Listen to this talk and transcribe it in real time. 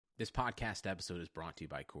This podcast episode is brought to you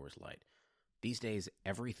by Coors Light. These days,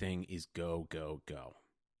 everything is go, go, go.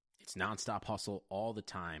 It's nonstop hustle all the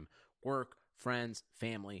time. Work, friends,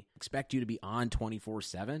 family, expect you to be on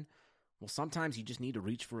 24/7. Well, sometimes you just need to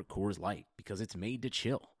reach for a Coors Light because it's made to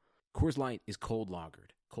chill. Coors Light is cold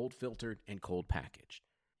lagered, cold filtered, and cold packaged.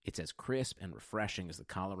 It's as crisp and refreshing as the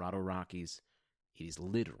Colorado Rockies. It is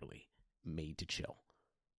literally made to chill.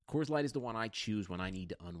 Coors Light is the one I choose when I need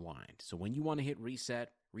to unwind. So when you want to hit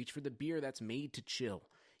reset, reach for the beer that's made to chill.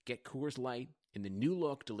 Get Coors Light in the new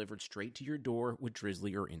look delivered straight to your door with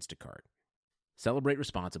Drizzly or Instacart. Celebrate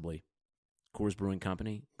responsibly. Coors Brewing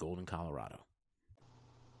Company, Golden, Colorado.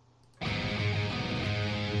 Trying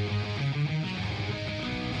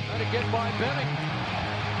to get by Benning.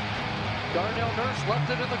 Darnell Nurse left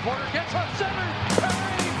it in the corner, gets up center.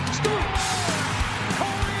 Perry scoops.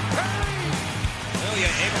 Corey Perry. Lilia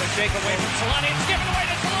able to shake away from Solani. It's given away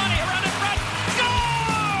to Solani around in front. Score!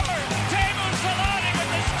 Teemu Solani with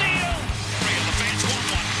the steal. And the fans want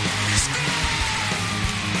one. Score!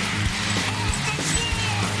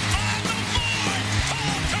 Off the floor!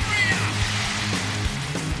 Paul Kariya!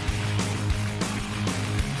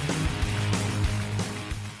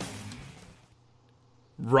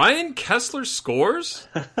 Ryan Kesler scores?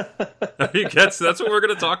 You guess that's what we're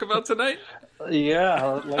going to talk about tonight?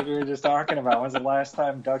 Yeah, like we were just talking about. When's the last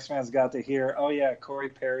time Ducks fans got to hear, oh yeah, Corey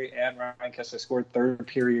Perry and Ryan Kesler scored third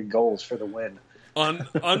period goals for the win?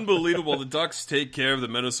 Unbelievable. The Ducks take care of the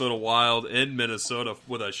Minnesota Wild in Minnesota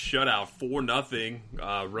with a shutout,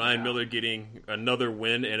 4-0. Ryan Miller getting another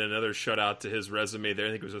win and another shutout to his resume there. I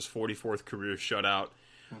think it was his 44th career shutout.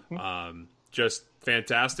 Just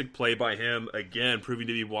fantastic play by him. Again, proving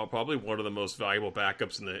to be probably one of the most valuable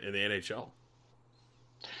backups in the NHL.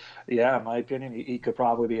 Yeah, in my opinion, he could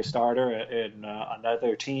probably be a starter in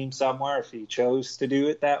another team somewhere if he chose to do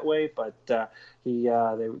it that way. But they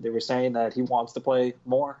were saying that he wants to play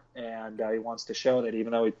more, and he wants to show that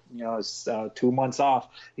even though he is 2 months off,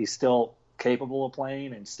 he's still capable of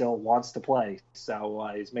playing and still wants to play. So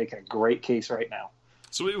he's making a great case right now.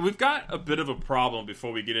 So we've got a bit of a problem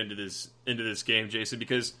before we get into this game, Jason,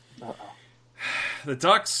 because the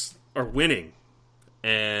Ducks are winning.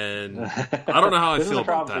 And I don't know how I feel about that. This is a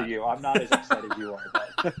problem for you. I'm not as upset as you are,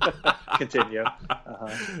 but continue.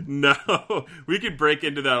 No, we could break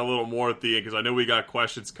into that a little more at the end because I know we got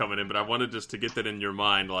questions coming in, but I wanted just to get that in your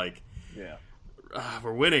mind.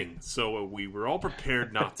 We're winning, so we were all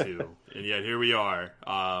prepared not to, and yet here we are.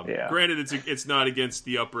 Granted, it's not against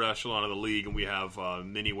the upper echelon of the league, and we have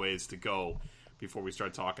many ways to go before we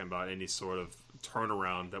start talking about any sort of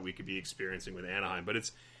turnaround that we could be experiencing with Anaheim. But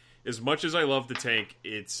it's as much as I love the Tank,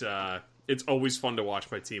 it's always fun to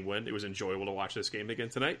watch my team win. It was enjoyable to watch this game again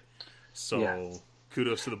tonight. So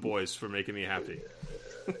kudos to the boys for making me happy.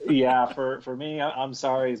 Yeah, for me, I'm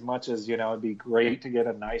sorry. As much as it'd be great to get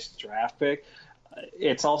a nice draft pick,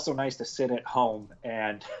 it's also nice to sit at home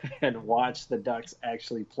and watch the Ducks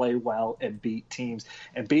actually play well and beat teams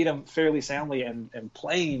and beat them fairly soundly and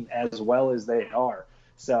playing as well as they are.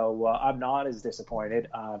 So I'm not as disappointed.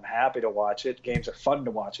 I'm happy to watch it. Games are fun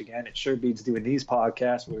to watch again. It sure beats doing these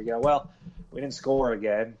podcasts where we go, well, we didn't score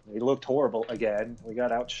again. We looked horrible again. We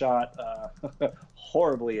got outshot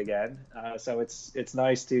horribly again. So it's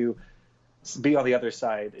nice to be on the other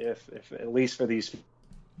side, if at least for these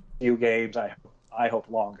few games. I hope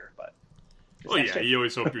longer. But you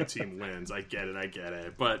always hope your team wins. I get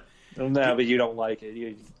it. But no, but you don't like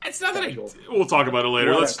it. It's not that we'll talk about it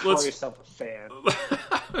later. Let's call yourself a fan.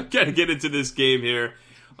 Gotta get into this game here.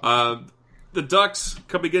 The Ducks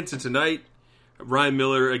coming into tonight. Ryan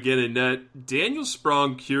Miller again in net. Daniel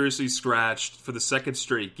Sprong curiously scratched for the second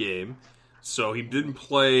straight game, so he didn't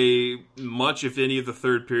play much, if any, of the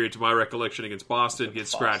third period to my recollection against Boston.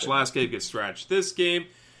 Gets scratched last game, gets scratched this game.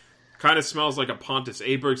 Kind of smells like a Pontus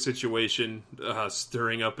Aberg situation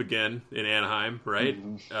stirring up again in Anaheim, right?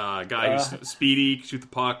 Guy who's speedy, shoot the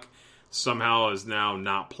puck, somehow is now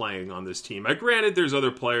not playing on this team. Granted, there's other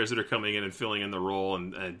players that are coming in and filling in the role,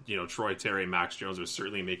 and Troy Terry and Max Jones are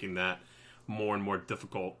certainly making that more and more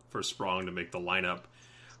difficult for Sprong to make the lineup.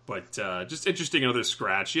 But just interesting, another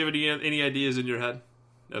scratch. Do you have any ideas in your head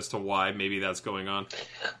as to why maybe that's going on?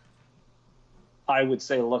 I would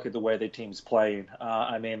say look at the way the team's playing.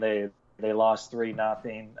 They lost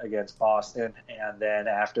 3-0 against Boston, and then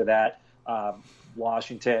after that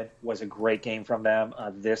Washington was a great game from them.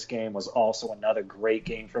 This game was also another great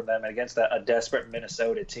game from them against a desperate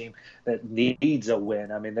Minnesota team that needs a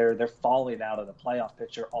win. I mean, they're falling out of the playoff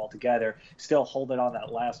picture altogether, still holding on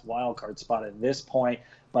that last wild card spot at this point.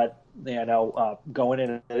 But going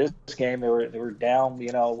into this game, they were down,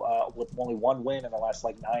 with only one win in the last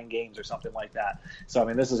 9 games or something like that. So I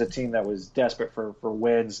mean, this is a team that was desperate for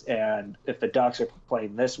wins, and if the Ducks are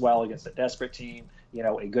playing this well against a desperate team,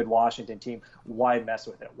 a good Washington team, why mess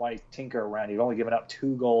with it? Why tinker around? You've only given up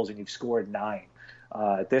 2 goals and you've scored 9.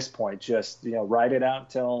 At this point, just ride it out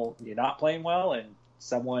until you're not playing well, and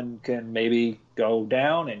someone can maybe go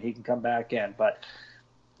down and he can come back in, but.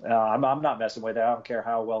 I'm not messing with it. I don't care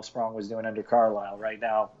how well Sprong was doing under Carlisle. Right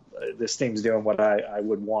now, this team's doing what I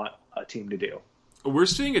would want a team to do. We're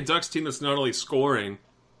seeing a Ducks team that's not only scoring,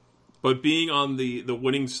 but being on the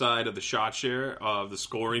winning side of the shot share, of the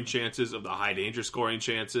scoring chances, of the high danger scoring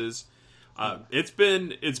chances. It's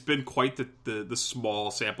been quite the small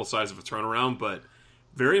sample size of a turnaround, but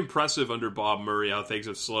very impressive under Bob Murray how things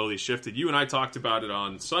have slowly shifted. You and I talked about it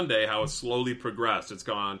on Sunday, how it's slowly progressed. It's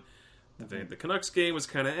gone. The Canucks game was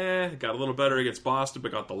kind of got a little better against Boston,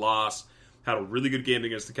 but got the loss. Had a really good game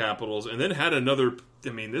against the Capitals, and then had another. I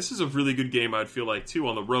mean, this is a really good game, I'd feel like, too,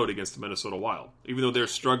 on the road against the Minnesota Wild. Even though they're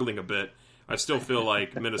struggling a bit, I still feel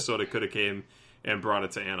like Minnesota could have came and brought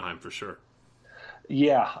it to Anaheim for sure.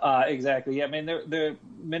 Yeah, exactly. Yeah, I mean, the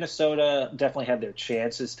Minnesota definitely had their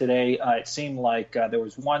chances today. It seemed like there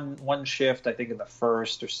was one shift, I think, in the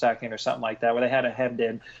first or second or something like that, where they had it hemmed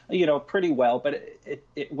in, pretty well, but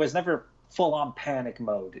it was never full-on panic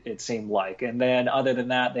mode, it seemed like. And then other than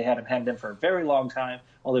that, they had him hemmed in for a very long time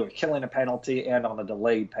while they were killing a penalty and on a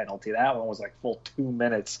delayed penalty. That one was full 2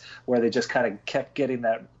 minutes where they just kind of kept getting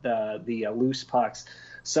the loose pucks.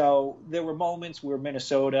 So there were moments where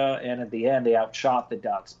Minnesota, and at the end, they outshot the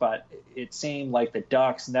Ducks. But it seemed like the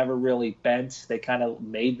Ducks never really bent. They kind of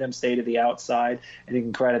made them stay to the outside. And you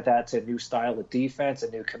can credit that to a new style of defense,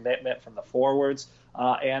 a new commitment from the forwards,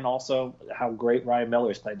 and also how great Ryan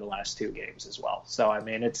Miller's played the last 2 games as well. So, I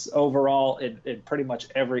mean, it's overall, in pretty much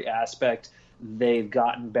every aspect, they've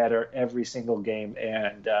gotten better every single game.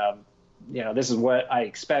 And, this is what I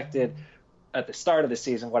expected at the start of the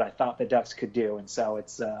season, what I thought the Ducks could do. And so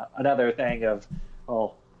it's another thing of,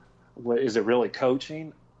 is it really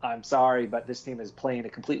coaching? I'm sorry, but this team is playing a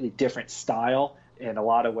completely different style in a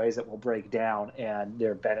lot of ways that will break down, and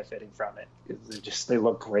they're benefiting from it. They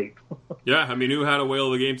look great. Yeah, I mean, who had a whale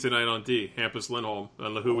of a game tonight on D? Hampus Lindholm,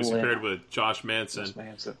 who was paired with Josh Manson.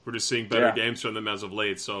 We're just seeing better games from them as of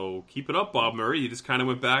late. So keep it up, Bob Murray. You just kind of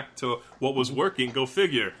went back to what was working. Go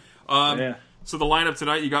figure. So the lineup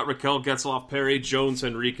tonight, you got Raquel, Getzlaf, Perry, Jones,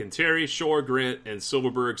 Henrique, and Terry, Shore, Grant, and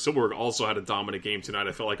Silverberg. Silverberg also had a dominant game tonight.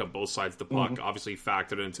 I feel like on both sides of the puck. Obviously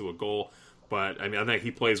factored into a goal. But, I mean, I think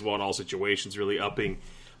he plays well in all situations, really upping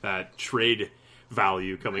that trade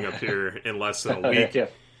value coming up here in less than a week.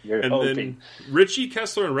 And then Richie,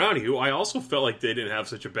 Kessler, and Rowney, who I also felt like they didn't have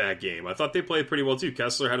such a bad game. I thought they played pretty well, too.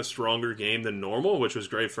 Kessler had a stronger game than normal, which was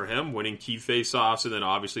great for him, winning key faceoffs and then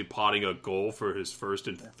obviously potting a goal for his first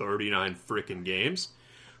in 39 freaking games.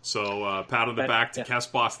 So, pat on the back to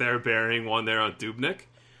Kessboss there, burying one there on Dubnyk.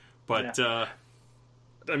 But,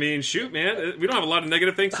 I mean, shoot, man, we don't have a lot of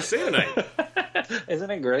negative things to say tonight. Isn't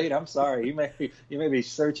it great? I'm sorry. You may be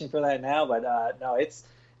searching for that now, but no,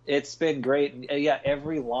 it's been great. And,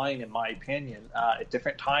 every line, in my opinion, at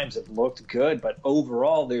different times it looked good, but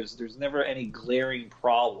overall there's never any glaring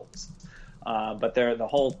problems. But the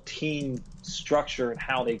whole team structure and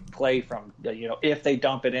how they play from, if they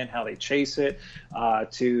dump it in, how they chase it,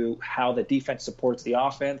 to how the defense supports the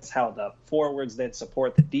offense, how the forwards then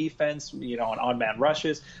support the defense, on man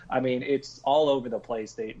rushes. I mean, it's all over the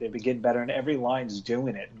place. They begin better, and every line's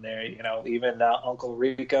doing it. And they're, even Uncle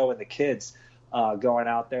Rico and the kids going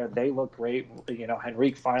out there, they look great.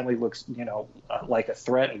 Henrique finally looks, like a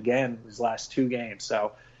threat again his last 2 games.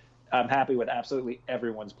 So I'm happy with absolutely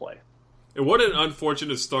everyone's play. And what an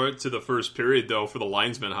unfortunate start to the first period, though, for the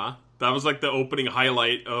linesmen, huh? That was like the opening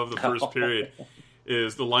highlight of the first period,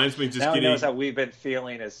 is the linesmen just now getting... Now knows how we've been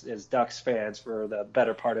feeling as Ducks fans for the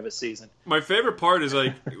better part of a season. My favorite part is,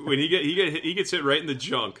 like, when he gets hit right in the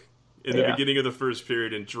junk in the beginning of the first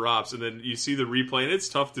period and drops, and then you see the replay, and it's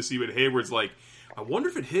tough to see what Hayward's like, I wonder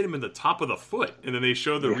if it hit him in the top of the foot. And then they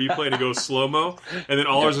show the replay and it goes slow-mo, and then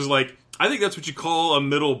Allers is like, I think that's what you call a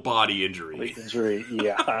middle body injury.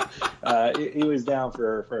 Yeah. He was down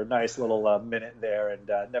for a nice little minute there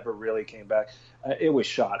and never really came back. It was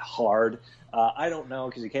shot hard. I don't know,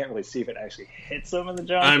 because you can't really see if it actually hits him in the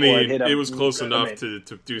jump. I mean, it was close enough to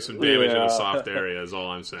do some damage in a soft area is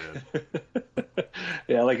all I'm saying.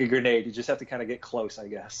 Yeah, like a grenade. You just have to kind of get close, I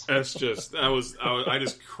guess. That's just I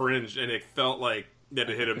just cringed, and it felt like that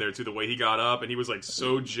it hit him there too. The way he got up, and he was like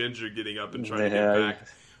so ginger getting up and trying to get back.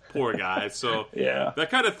 Poor guy. So yeah, that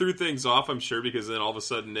kind of threw things off, I'm sure, because then all of a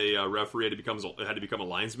sudden a referee had to become a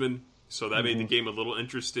linesman. So that made the game a little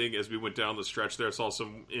interesting as we went down the stretch there. I saw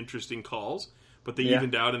some interesting calls, but they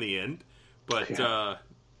evened out in the end. But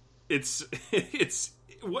it's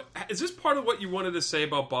what is this part of what you wanted to say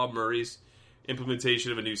about Bob Murray's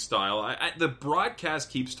implementation of a new style? The broadcast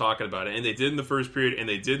keeps talking about it, and they did in the first period, and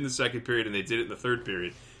they did in the second period, and they did it in the third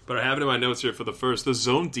period. But I have it in my notes here for the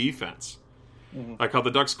zone defense. Like how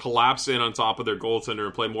the Ducks collapse in on top of their goaltender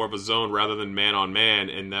and play more of a zone rather than man-on-man,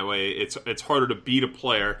 and that way it's harder to beat a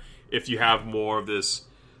player if you have more of this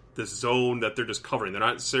zone that they're just covering. They're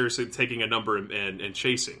not seriously taking a number and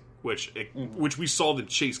chasing, which we saw them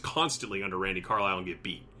chase constantly under Randy Carlyle and get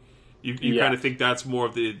beat. You kind of think that's more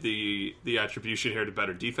of the attribution here to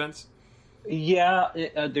better defense? Yeah,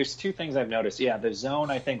 there's two things I've noticed. Yeah, the zone,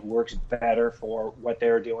 I think, works better for what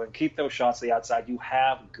they're doing. Keep those shots to the outside. You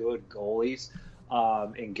have good goalies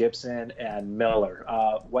in Gibson and Miller.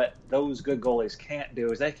 What those good goalies can't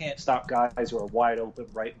do is they can't stop guys who are wide open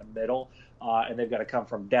right in the middle, and they've got to come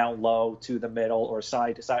from down low to the middle or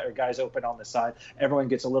side to side, or guys open on the side. Everyone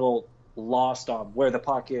gets a little lost on where the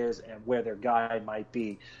puck is and where their guy might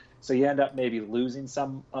be. So you end up maybe losing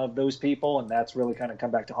some of those people, and that's really kind of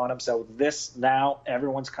come back to haunt them. So this now,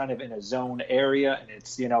 everyone's kind of in a zone area, and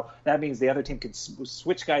it's, that means the other team can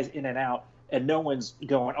switch guys in and out, and no one's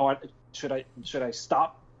going, oh, should I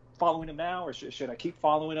stop following him now, or should I keep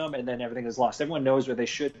following him? And then everything is lost. Everyone knows where they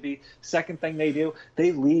should be. Second thing they do,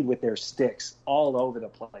 they lead with their sticks all over the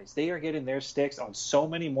place. They are getting their sticks on so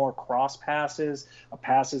many more cross passes,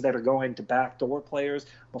 passes that are going to backdoor players.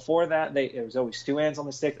 Before that, it was always two hands on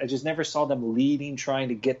the stick. I just never saw them leading, trying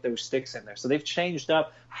to get those sticks in there. So they've changed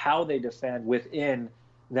up how they defend within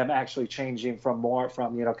them, actually changing from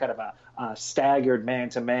kind of a staggered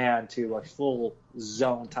man-to-man to a full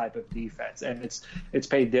zone type of defense. And it's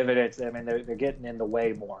paid dividends. I mean, they're getting in the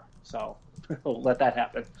way more. So we'll let that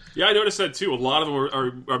happen. Yeah, I noticed that too. A lot of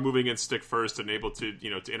them are moving in stick first and able to,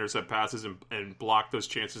 to intercept passes and block those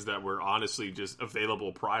chances that were honestly just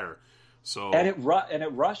available prior. So and it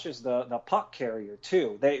rushes the puck carrier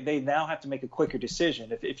too. They now have to make a quicker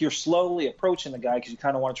decision. If you're slowly approaching the guy because you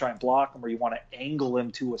kind of want to try and block him or you want to angle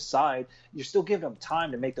him to a side, you're still giving them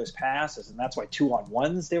time to make those passes, and that's why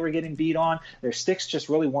 2-on-1s they were getting beat on. Their sticks just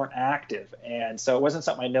really weren't active, and so it wasn't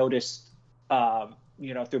something I noticed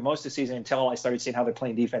through most of the season until I started seeing how they're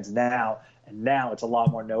playing defense now. And now it's a lot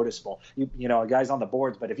more noticeable. A guy's on the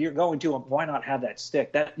boards, but if you're going to him, why not have that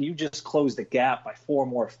stick? That you just close the gap by 4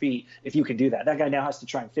 more feet if you can do that. That guy now has to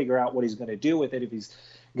try and figure out what he's going to do with it. If he's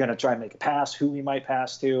going to try and make a pass, who he might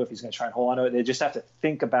pass to, if he's going to try and hold on to it. They just have to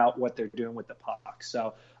think about what they're doing with the puck.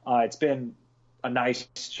 So it's been a nice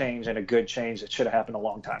change and a good change that should have happened a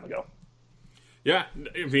long time ago. Yeah,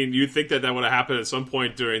 I mean, you'd think that would have happened at some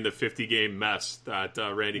point during the 50-game mess that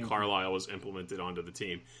Randy Carlyle was implemented onto the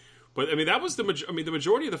team. But I mean, that was the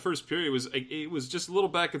majority of the first period was just a little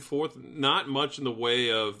back and forth, not much in the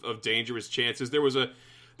way of dangerous chances. There was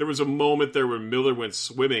a moment there where Miller went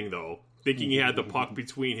swimming though, thinking he had the puck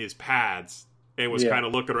between his pads and was kind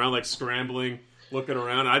of looking around, like scrambling, looking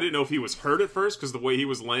around. I didn't know if he was hurt at first because the way he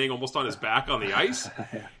was laying almost on his back on the ice,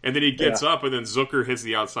 and then he gets up and then Zucker hits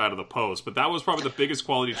the outside of the post. But that was probably the biggest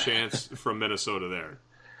quality chance from Minnesota there.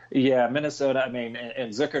 Yeah, Minnesota. I mean,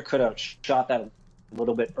 and Zucker could have shot that a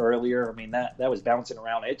little bit earlier. I mean, that was bouncing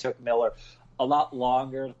around. It took Miller a lot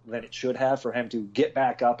longer than it should have for him to get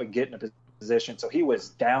back up and get in a position. So he was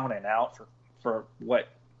down and out for what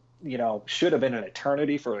should have been an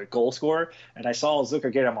eternity for a goal scorer. And I saw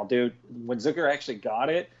Zucker get him. Dude, when Zucker actually got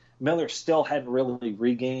it, Miller still hadn't really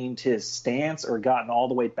regained his stance or gotten all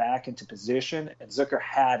the way back into position, and Zucker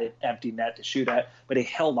had an empty net to shoot at, but he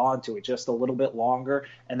held on to it just a little bit longer,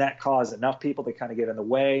 and that caused enough people to kind of get in the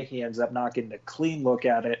way. He ends up not getting a clean look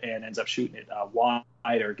at it and ends up shooting it wide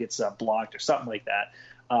or gets blocked or something like that.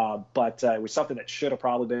 But it was something that should have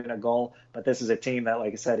probably been a goal, but this is a team that,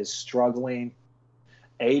 like I said, is struggling,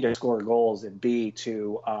 A, to score goals, and B,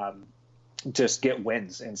 to just get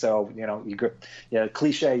wins. And so, you grip,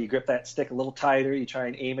 cliche, you grip that stick a little tighter, you try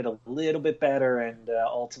and aim it a little bit better, and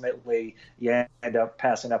ultimately you end up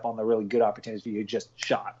passing up on the really good opportunities you just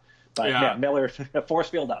shot. But Miller, force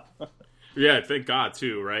field up. Yeah, thank God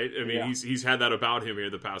too, right? I mean, he's had that about him here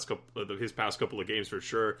his past couple of games for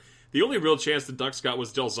sure. The only real chance the Ducks got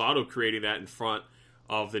was Del Zotto creating that in front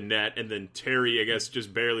of the net, and then Terry, I guess,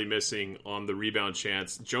 just barely missing on the rebound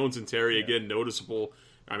chance. Jones and Terry again noticeable.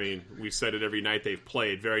 I mean, we've said it every night they've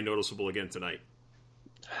played. Very noticeable again tonight.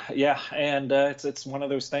 Yeah, and it's one of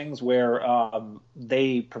those things where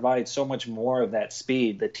they provide so much more of that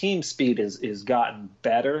speed. The team speed is gotten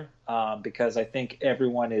better because I think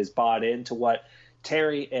everyone is bought into what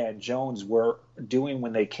Terry and Jones were doing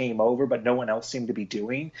when they came over, but no one else seemed to be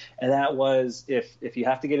doing. And that was if you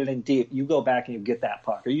have to get it in deep, you go back and you get that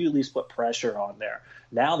puck, or you at least put pressure on there.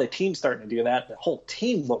 Now the team's starting to do that. The whole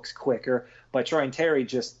team looks quicker, but Troy and Terry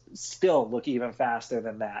just still look even faster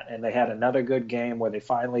than that. And they had another good game where they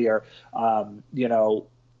finally are,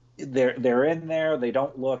 they're in there. They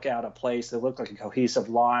don't look out of place. They look like a cohesive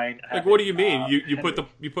line. Like, what do you mean?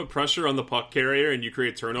 You put pressure on the puck carrier and you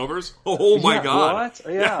create turnovers? Oh my God!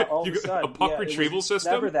 What? Yeah, all you of a sudden, a puck retrieval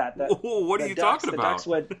system. Never that. What are you talking about?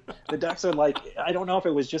 The Ducks would like. I don't know if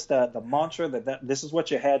it was just the mantra that this is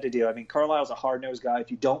what you had to do. I mean, Carlisle's a hard-nosed guy.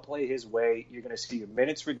 If you don't play his way, you're going to see your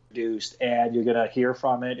minutes reduced, and you're going to hear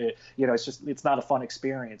from it. It's not a fun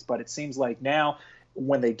experience. But it seems like now,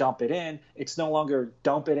 when they dump it in, it's no longer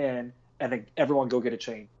dump it in and then everyone go get a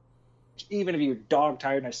change. Even if you're dog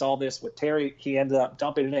tired, and I saw this with Terry, he ended up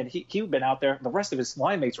dumping it in. He'd been out there. The rest of his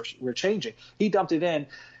line mates were changing. He dumped it in,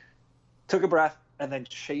 took a breath, and then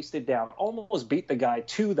chased it down. Almost beat the guy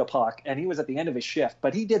to the puck, and he was at the end of his shift.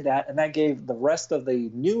 But he did that, and that gave the rest of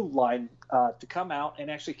the new line to come out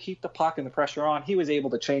and actually keep the puck and the pressure on. He was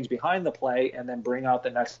able to change behind the play and then bring out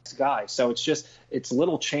the next guy. So it's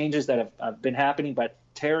little changes that have been happening, but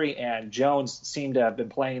Terry and Jones seem to have been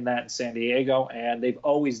playing that in San Diego, and they've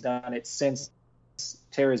always done it since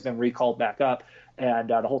Terry's been recalled back up, and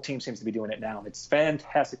the whole team seems to be doing it now. It's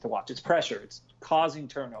fantastic to watch. It's pressure. It's causing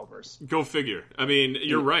turnovers. Go figure. I mean,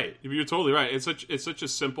 you're right. You're totally right. It's such a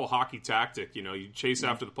simple hockey tactic. You chase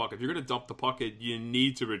after the puck. If you're going to dump the puck, you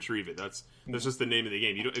need to retrieve it. That's just the name of the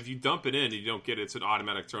game. If you dump it in and you don't get it, it's an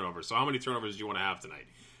automatic turnover. So how many turnovers do you want to have tonight?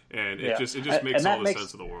 And it just makes all the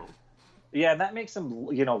sense of the world. Yeah, and that makes them,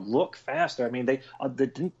 look faster. I mean,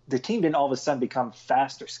 the team didn't all of a sudden become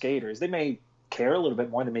faster skaters. They may care a little bit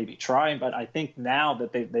more than maybe trying, but I think now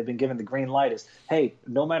that they've been given the green light is, hey,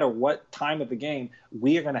 no matter what time of the game,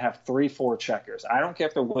 we are going to have 3-4 checkers. I don't care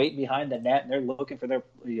if they're waiting behind the net and they're looking for their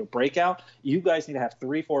breakout. You guys need to have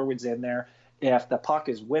 3 forwards in there. If the puck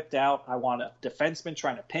is whipped out, I want a defenseman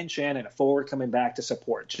trying to pinch in and a forward coming back to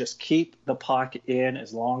support. Just keep the puck in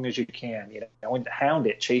as long as you can. And hound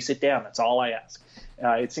it, chase it down. That's all I ask.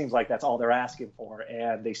 It seems like that's all they're asking for,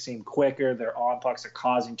 and they seem quicker. They're on pucks. They're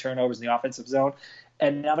causing turnovers in the offensive zone,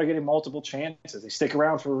 and now they're getting multiple chances. They stick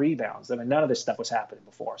around for rebounds. I mean, none of this stuff was happening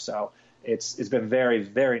before, so it's been very,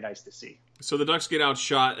 very nice to see. So the Ducks get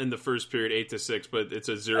outshot in the first period 8-6, but it's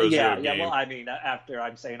a 0-0 game. Yeah, well, I mean, after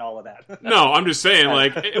I'm saying all of that. No, I'm just saying,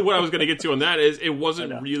 what I was going to get to on that is it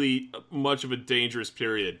wasn't really much of a dangerous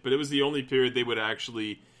period, but it was the only period they would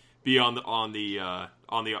actually be on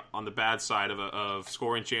the bad side of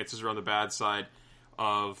scoring chances or on the bad side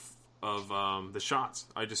of the shots.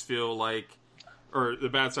 I just feel like, or the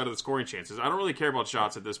bad side of the scoring chances. I don't really care about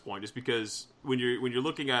shots at this point, just because when you're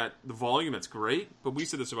looking at the volume, it's great. But we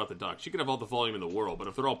said this about the Ducks: you can have all the volume in the world, but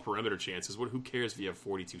if they're all perimeter chances, who cares if you have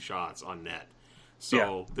 42 shots on net?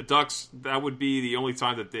 So The Ducks, that would be the only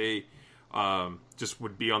time that they just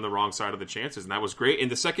would be on the wrong side of the chances, and that was great.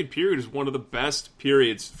 And the second period is one of the best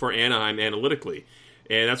periods for Anaheim analytically,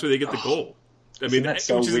 and that's where they get the goal. I mean, which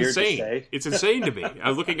is insane. It's insane to me. I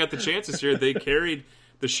was looking at the chances here; they carried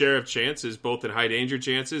the share of chances, both in high danger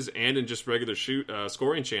chances and in just regular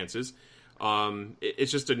scoring chances.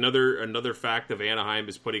 It's just another fact of Anaheim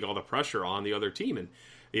is putting all the pressure on the other team, and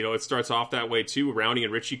it starts off that way too. Rowney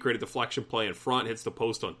and Ritchie create a deflection play in front, hits the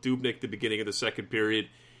post on Dubnyk at the beginning of the second period.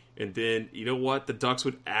 And then, you know what? The Ducks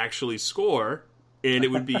would actually score, and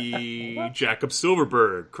it would be Jakob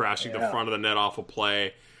Silfverberg crashing the front of the net off a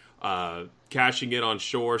play, cashing in on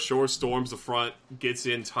Shore. Shore storms the front, gets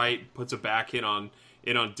in tight, puts a back hit on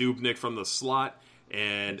Dubnyk from the slot,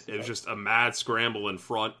 and it was just a mad scramble in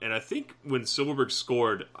front. And I think when Silfverberg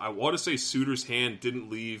scored, I want to say Suter's hand didn't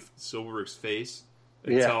leave Silfverberg's face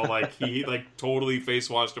until he totally face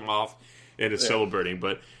washed him off and is celebrating.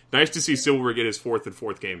 But nice to see Silfverberg get his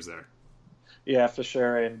fourth games there. Yeah, for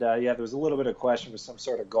sure. And, there was a little bit of question with some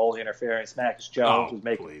sort of goal interference. Max Jones was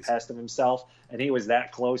making a test of himself, and he was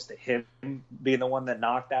that cllose to him being the one that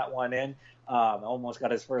knocked that one in. Almost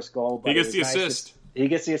got his first goal. But he gets the assist. He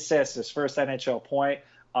gets the assist, his first NHL point,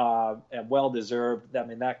 and well-deserved. I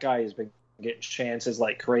mean, that guy has been getting chances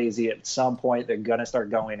like crazy. At some point, they're going to start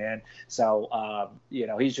going in. So,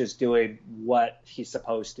 he's just doing what he's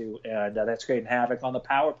supposed to, and that's creating havoc on the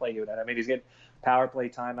power play unit. I mean, he's getting power play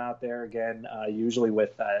time out there again, usually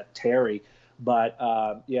with Terry.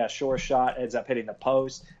 But sure shot ends up hitting the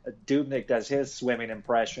post. Dubnyk does his swimming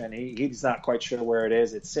impression. He's not quite sure where it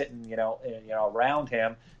is. It's sitting, around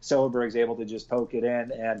him. Silfverberg's able to just poke it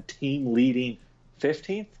in, and team leading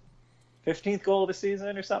 15th goal of the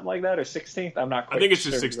season or something like that, or 16th. I'm not quite sure. I think it's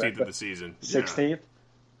just 16th of the season. 16th. Yeah.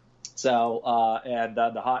 So, and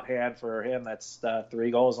the hot hand for him, that's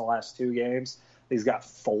 3 goals in the last 2 games. He's got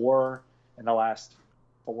 4 in the last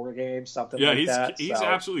 4 games, something like that. Yeah, he's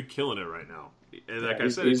absolutely killing it right now. And like I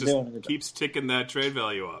said, it just keeps ticking that trade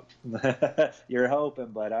value up. You're hoping,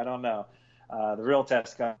 but I don't know. The real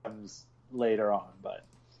test comes later on, but...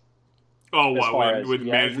 Oh, what? When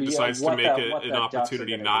management decides to make an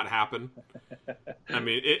opportunity not happen? I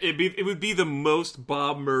mean, it would be the most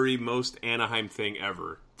Bob Murray, most Anaheim thing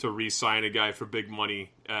ever to re-sign a guy for big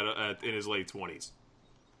money in his late 20s.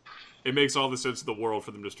 It makes all the sense in the world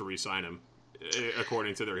for them just to re-sign him,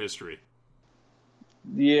 according to their history.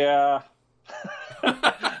 Yeah.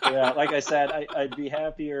 Yeah, like I said, I'd be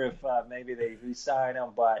happier if maybe they re-sign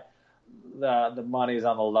him, but the money's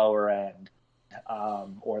on the lower end.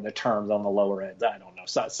 Or the terms on the lower end. I don't know,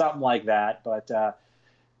 something like that. But the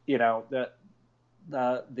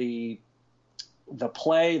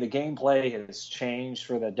gameplay has changed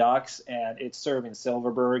for the Ducks, and it's serving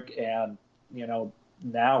Silfverberg and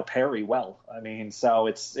now Perry well. I mean, so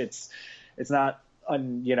it's not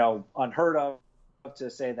unheard of to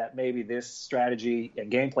say that maybe this strategy and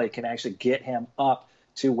gameplay can actually get him up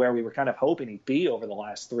to where we were kind of hoping he'd be over the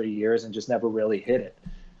last 3 years and just never really hit it.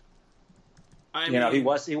 He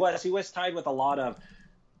was tied with a lot of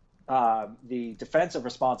the defensive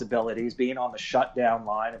responsibilities, being on the shutdown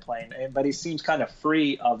line and playing, but he seems kind of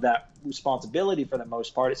free of that responsibility for the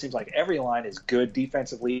most part. It seems like every line is good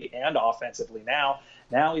defensively and offensively now.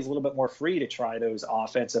 Now he's a little bit more free to try those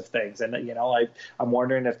offensive things, and I'm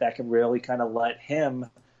wondering if that can really kind of let him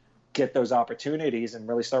get those opportunities and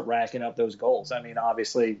really start racking up those goals. I mean,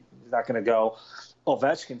 obviously he's not going to go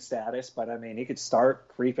Ovechkin status, but I mean, he could start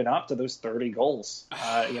creeping up to those 30 goals.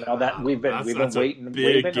 That we've been waiting.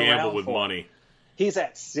 Big gamble with money. He's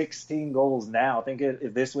at 16 goals now. I think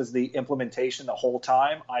if this was the implementation the whole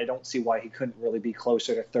time, I don't see why he couldn't really be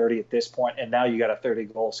closer to 30 at this point. And now you got a 30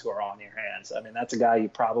 goal scorer on your hands. I mean, that's a guy you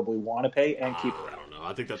probably want to pay and keep around. I don't know.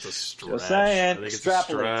 I think that's a stretch. Just saying. I think it's a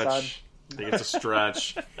stretch. I think it's a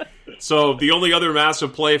stretch. So the only other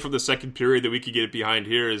massive play from the second period that we could get behind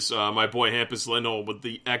here is my boy Hampus Lindholm with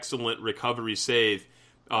the excellent recovery save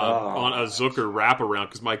on a Zucker wraparound.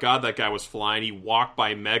 Because, my God, that guy was flying. He walked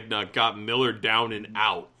by Megna, got Miller down and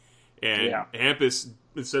out. And Hampus,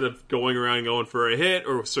 instead of going around and going for a hit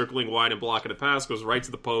or circling wide and blocking a pass, goes right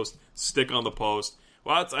to the post, stick on the post.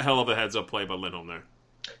 Well, that's a hell of a heads-up play by Lindholm there.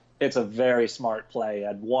 It's a very smart play,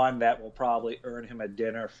 and one that will probably earn him a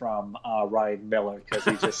dinner from Ryan Miller, because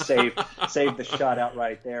he just saved the shutout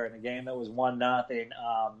right there in a game that was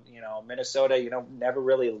 1-0. Minnesota, never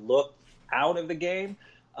really looked out of the game,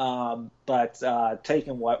 but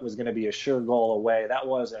taking what was going to be a sure goal away, that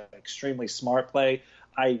was an extremely smart play.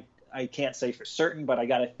 I can't say for certain, but I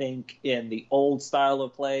got to think in the old style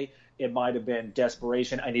of play, it might have been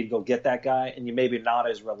desperation. I need to go get that guy, and you maybe not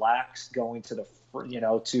as relaxed going to the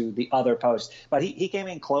other post. But he came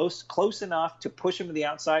in close enough to push him to the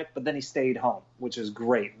outside, but then he stayed home, which is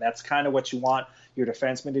great. And that's kind of what you want your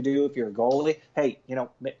defenseman to do if you're a goalie. Hey,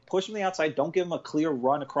 push him to the outside. Don't give him a clear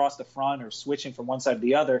run across the front or switching from one side to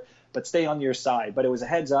the other, but stay on your side. But it was a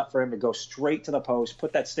heads up for him to go straight to the post,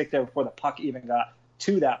 put that stick there before the puck even got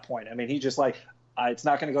to that point. I mean, he just it's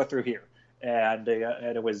not going to go through here. And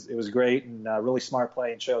it was great and really smart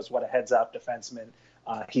play, and shows what a heads-up defenseman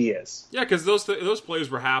he is. Yeah, because those plays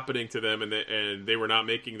were happening to them, and they were not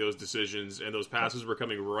making those decisions, and those passes were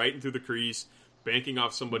coming right into the crease, banking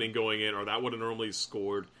off somebody and going in, or that would have normally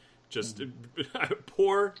scored. Just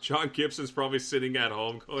poor John Gibson's probably sitting at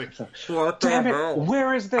home going, "What the hell?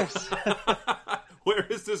 Where is this? Where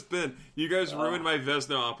has this been? You guys ruined my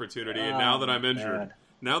Vesna opportunity, and now that I'm injured." Man.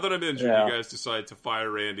 Now that I'm injured, you guys decide to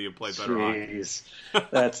fire Randy and play better hockey.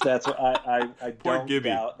 That's what I Poor don't Gibby.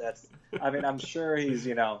 doubt. I'm sure he's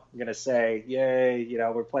going to say, "Yay,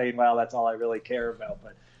 we're playing well. That's all I really care about."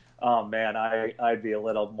 But oh man, I'd be a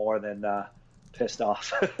little more than pissed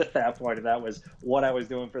off at that point. And that was what I was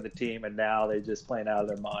doing for the team, and now they're just playing out of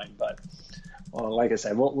their mind. But well, like I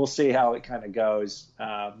said, we'll see how it kind of goes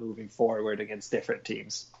moving forward against different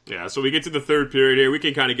teams. Yeah, so we get to the third period here. We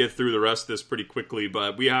can kind of get through the rest of this pretty quickly,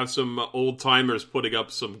 but we have some old-timers putting up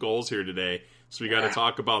some goals here today. So we got to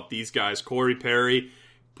talk about these guys. Corey Perry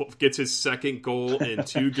gets his second goal in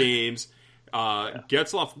 2 games.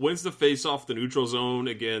 Getzlaf wins the face-off the neutral zone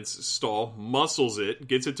against Stahl, muscles it,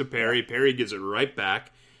 gets it to Perry. Perry gives it right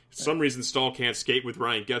back. some reason Stahl can't skate with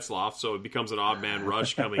Ryan Getzlaf, so it becomes an odd man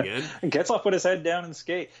rush coming in. Getzlaf put his head down and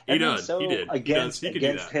skate. He Everyone's does. So He did. Against He could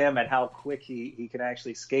do that. him and how quick he can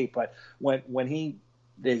actually skate. But when he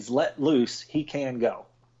is let loose, he can go.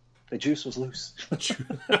 The juice was loose.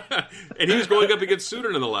 And he was going up against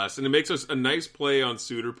Suter nonetheless, and it makes us a nice play on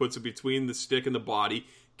Suter, puts it between the stick and the body,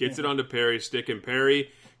 gets it onto Perry's stick, and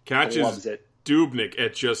Perry catches Dubnyk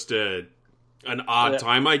at just an odd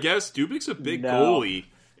time, I guess. Dubnik's a big goalie,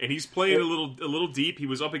 and he's playing a little deep. He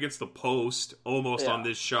was up against the post almost on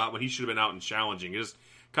this shot when he should have been out and challenging. Just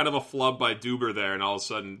kind of a flub by Duber there, and all of a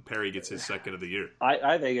sudden Perry gets his second of the year.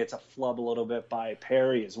 I think it's a flub a little bit by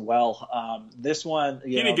Perry as well. This one,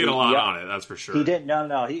 he didn't get a lot on it, that's for sure. He didn't.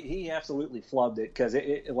 No. He absolutely flubbed it because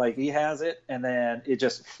it like he has it, and then it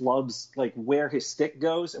just flubs like where his stick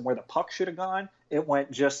goes and where the puck should have gone. It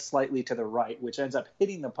went just slightly to the right, which ends up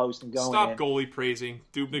hitting the post and going in. Stop goalie praising.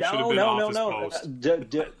 Dubnyk should have been off his post.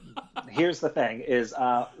 Here's the thing: is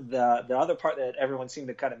the other part that everyone seemed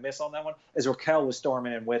to kind of miss on that one is Raquel was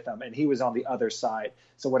storming in with him, and he was on the other side.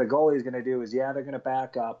 So what a goalie is going to do is, they're going to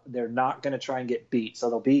back up. They're not going to try and get beat, so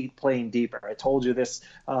they'll be playing deeper. I told you this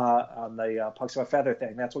on the Pucks of a Feather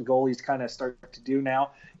thing. That's what goalies kind of start to do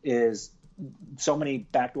now. Is so many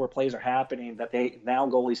backdoor plays are happening that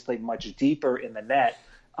goalies play much deeper in the net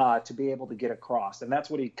to be able to get across. And that's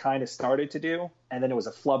what he kind of started to do. And then it was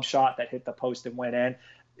a flub shot that hit the post and went in.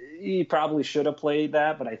 He probably should have played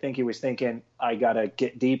that, but I think he was thinking, I got to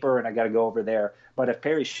get deeper and I got to go over there. But if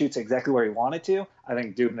Perry shoots exactly where he wanted to, I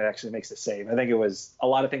think Dubnyk actually makes the save. I think it was a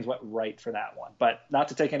lot of things went right for that one. But not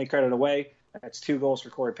to take any credit away, that's 2 goals for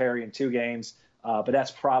Corey Perry in 2 games. But that's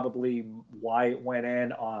probably why it went in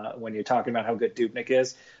when you're talking about how good Dubnyk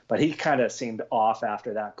is. But he kind of seemed off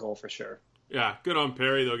after that goal for sure. Yeah, good on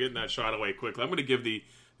Perry, though, getting that shot away quickly. I'm going to give the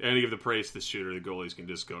praise to the shooter. The goalies can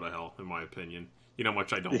just go to hell, in my opinion. You know how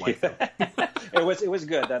much I don't like them. It was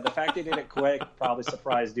good. The fact they did it quick probably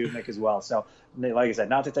surprised Dubnyk as well. So, like I said,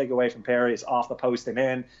 not to take away from Perry, it's off the post and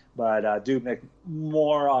in, but Dubnyk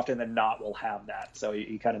more often than not will have that. So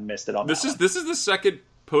he kind of missed it on this is the second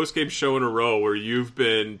post-game show in a row where you've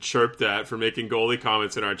been chirped at for making goalie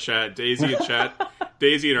comments in our chat.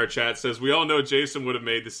 Daisy in our chat says, we all know Jason would have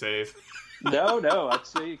made the save. No,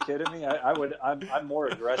 are you kidding me? I'm more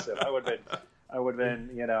aggressive. I would have been,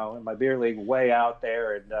 in my beer league way out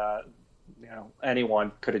there, and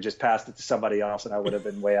anyone could have just passed it to somebody else, and I would have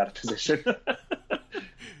been way out of position.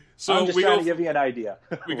 So I'm just trying to give you an idea.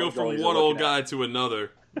 We go from one old guy to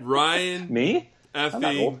another. Ryan Me?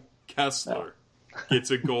 effing Kessler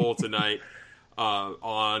gets a goal tonight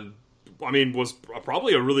was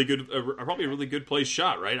probably a really good play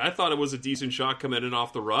shot, right? I thought it was a decent shot coming in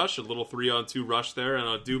off the rush, a little 3-on-2 rush there, and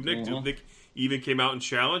on Dubnyk. Mm-hmm. Dubnyk even came out and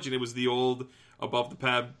challenged, and it was the old above the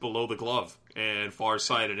pad, below the glove, and far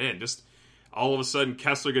sided in. Just all of a sudden,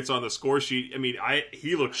 Kessler gets on the score sheet. I mean,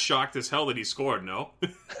 he looked shocked as hell that he scored. No,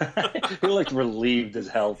 he looked relieved as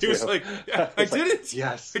hell too. He was like, "I did it!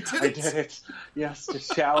 Yes, I did it! Yes,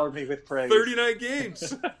 just showered me with praise." 39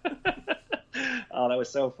 games. Oh, that was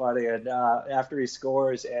so funny. And after he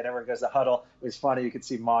scores and everyone goes to huddle, it was funny. You could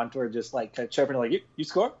see Montour just like kind of chirping, like, you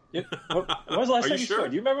scored? When was the last time you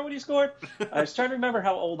scored? Do you remember when you scored? I was trying to remember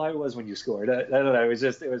how old I was when you scored. I don't know.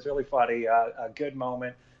 It was really funny. A good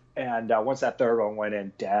moment. And once that third one went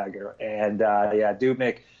in, dagger. And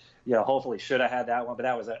Dubnyk, hopefully should have had that one, but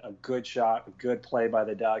that was a good shot, a good play by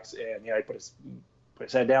the Ducks. And, he put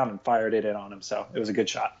his head down and fired it in on him. So it was a good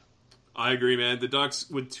shot. I agree, man. The Ducks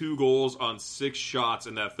with 2 goals on 6 shots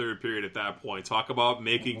in that third period at that point. Talk about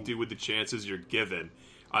making do with the chances you're given.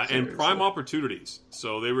 And prime opportunities.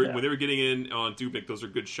 So when they were getting in on Dubnyk, those are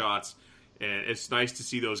good shots. And it's nice to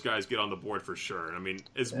see those guys get on the board for sure. I mean,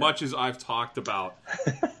 as much as I've talked about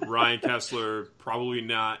Ryan Kessler probably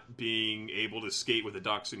not being able to skate with the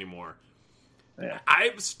Ducks anymore,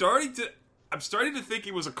 I'm starting to think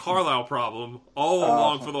it was a Carlisle problem all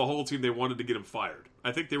along for the whole team. They wanted to get him fired.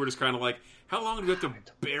 I think they were just kind of like, how long do we have to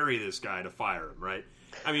bury this guy to fire him, right?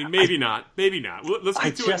 I mean, maybe not. Let's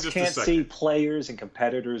get to it in just a second. I just can't see players and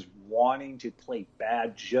competitors wanting to play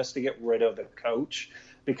bad just to get rid of the coach,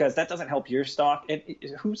 because that doesn't help your stock. And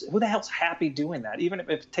who the hell's happy doing that? Even if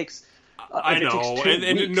it takes I know,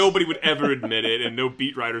 and nobody would ever admit it, and no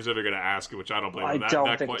beat writer's ever going to ask it, which I don't blame them. I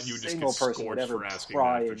don't think a single person would ever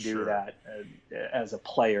try and do that as a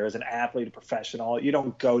player, as an athlete, a professional. You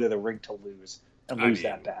don't go to the rink to lose and lose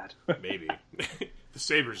that bad. Maybe. The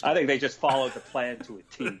Sabres did. I think they just followed the plan to a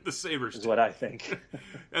T. The Sabres is what I think.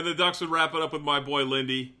 And the Ducks would wrap it up with my boy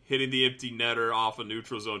Lindy hitting the empty netter off a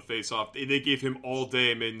neutral zone faceoff. They gave him all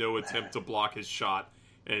day and made no attempt to block his shot.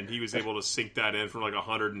 And he was able to sink that in from like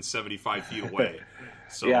 175 feet away.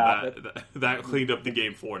 So Yeah, that cleaned up the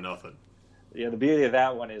game 4-0. Yeah, the beauty of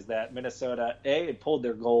that one is that Minnesota, had pulled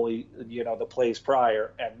their goalie, the plays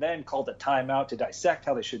prior, and then called a timeout to dissect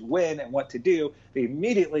how they should win and what to do. They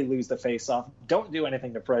immediately lose the faceoff, don't do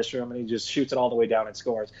anything to pressure him, and he just shoots it all the way down and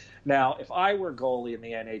scores. Now, if I were goalie in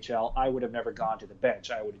the NHL, I would have never gone to the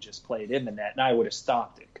bench. I would have just played in the net, and I would have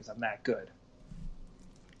stopped it because I'm that good.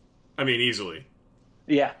 I mean, easily.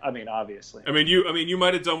 Yeah, obviously. You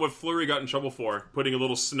might have done what Fleury got in trouble for, putting a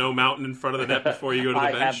little snow mountain in front of the net before you go to the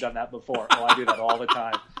bench. I have done that before. Oh, I do that all the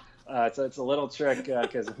time. It's a little trick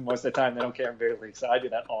because most of the time they don't care in beer league, so I do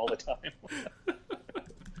that all the time.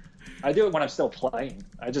 I do it when I'm still playing.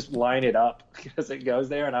 I just line it up because it goes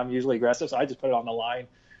there, and I'm usually aggressive, so I just put it on the line.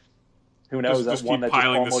 Who knows? Just one that just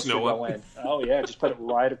almost should go up. in. Oh, yeah, just put it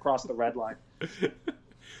right across the red line.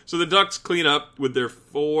 So the Ducks clean up with their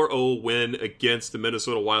 4-0 win against the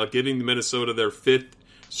Minnesota Wild, giving the Minnesota their 5th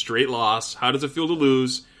straight loss. How does it feel to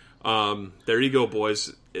lose? There you go,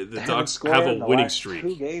 boys. The Ducks have a winning streak.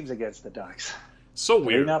 2 games against the Ducks. So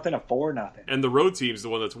weird. 3-0, a 4-0. And the road team's the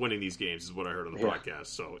one that's winning these games, is what I heard on the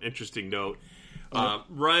broadcast. So interesting note.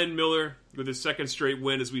 Ryan Miller with his 2nd straight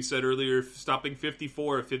win, as we said earlier, stopping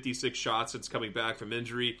 54 of 56 shots since coming back from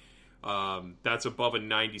injury. That's above a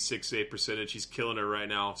 96 save percentage. He's killing it right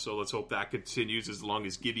now, so let's hope that continues as long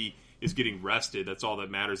as Gibby is getting rested. That's all that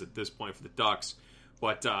matters at this point for the Ducks.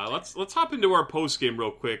 But let's hop into our post game real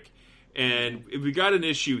quick, and we got an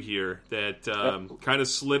issue here that kind of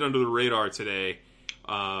slid under the radar today,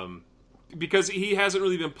 because he hasn't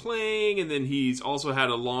really been playing, and then he's also had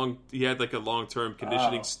a long-term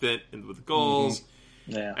conditioning stint with the goals.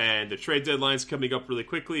 Mm-hmm. Yeah. And the trade deadline's coming up really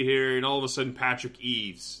quickly here, and all of a sudden Patrick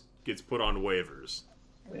Eaves gets put on waivers.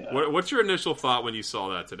 Yeah. What's your initial thought when you saw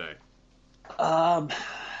that today?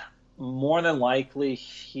 More than likely,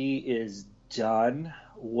 he is done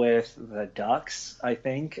with the Ducks, I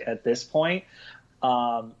think, at this point.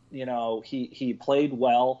 He played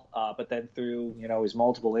well, but then through, his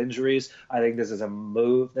multiple injuries, I think this is a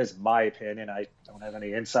move. This is my opinion. I don't have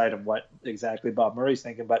any insight of what exactly Bob Murray's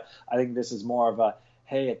thinking, but I think this is more of a,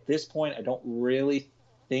 hey, at this point, I don't really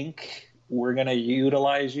think we're going to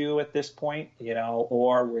utilize you at this point,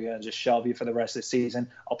 or we're going to just shelve you for the rest of the season.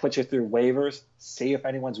 I'll put you through waivers, see if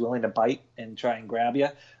anyone's willing to bite and try and grab you.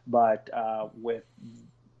 But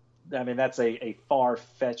that's a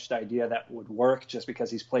far-fetched idea that would work just because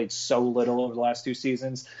he's played so little over the last 2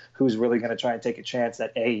 seasons. Who's really going to try and take a chance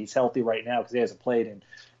that, A, he's healthy right now because he hasn't played in,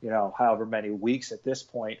 however many weeks at this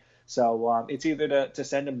point. So it's either to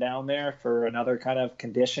send him down there for another kind of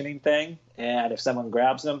conditioning thing, and if someone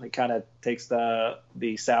grabs him, it kind of takes the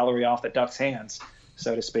salary off the Ducks' hands,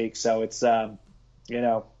 so to speak. So it's, at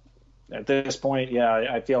this point,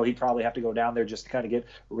 I feel he'd probably have to go down there just to kind of get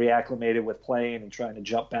reacclimated with playing and trying to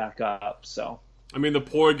jump back up. So. The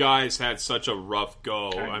poor guy's had such a rough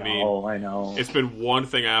go. I know. It's been one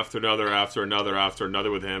thing after another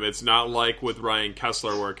with him. It's not like with Ryan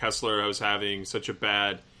Kessler, where Kessler was having such a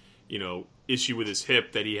bad issue with his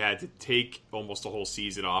hip that he had to take almost a whole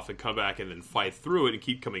season off and come back and then fight through it and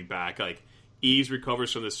keep coming back. Like, Eaves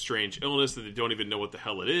recovers from this strange illness that they don't even know what the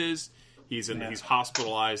hell it is. He's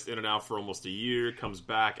hospitalized in and out for almost a year, comes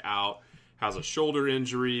back out, has a shoulder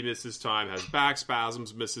injury, misses time, has back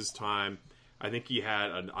spasms, misses time. I think he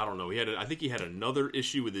had another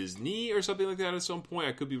issue with his knee or something like that at some point.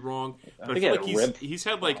 I could be wrong. But I feel like he's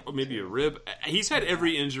had maybe a rib. He's had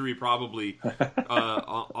every injury probably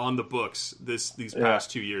on the books these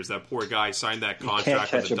past 2 years. That poor guy signed that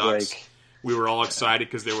contract with the Ducks. We were all excited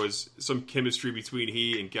because there was some chemistry between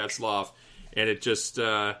he and Getzlaf, and it just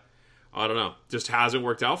just hasn't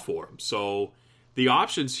worked out for him. So the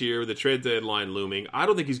options here, the trade deadline looming, I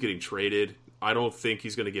don't think he's getting traded. I don't think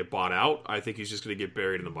he's going to get bought out. I think he's just going to get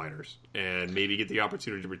buried in the minors and maybe get the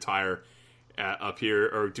opportunity to retire up here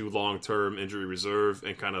or do long-term injury reserve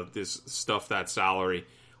and kind of this stuff that salary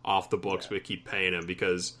off the books, but keep paying him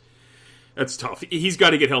because that's tough. He's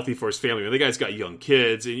got to get healthy for his family. The guy's got young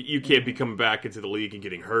kids, and you can't be coming back into the league and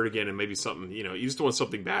getting hurt again and maybe something, you just don't want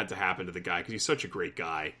something bad to happen to the guy because he's such a great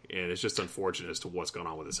guy, and it's just unfortunate as to what's going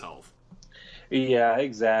on with his health. Yeah,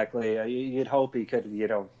 exactly. You'd hope he could,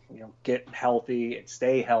 get healthy and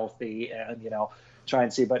stay healthy and, try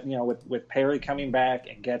and see. But, with Perry coming back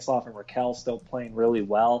and Getzlaf and Raquel still playing really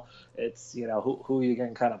well, it's, who you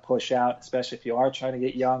can kind of push out, especially if you are trying to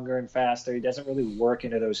get younger and faster. He doesn't really work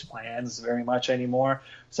into those plans very much anymore.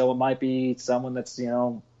 So it might be someone that's,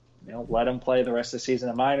 let him play the rest of the season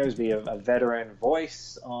in minors, be a veteran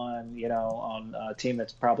voice on a team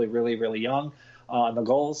that's probably really, really young on the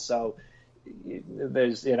goals. So,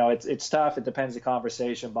 there's it's tough. It depends the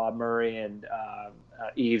conversation Bob Murray and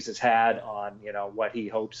Eves has had on, what he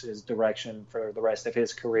hopes his direction for the rest of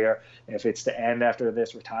his career. If it's to end after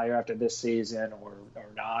this, retire after this season, or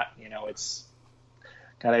not, it's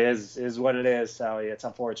kind of is what it is. So it's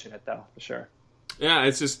unfortunate, though, for sure. Yeah,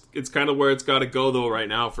 it's kind of where it's got to go, though, right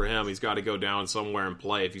now for him. He's got to go down somewhere and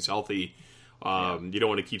play. If he's healthy, you don't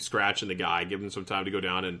want to keep scratching the guy. Give him some time to go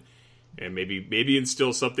down and maybe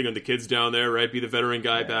instill something on the kids down there, right? Be the veteran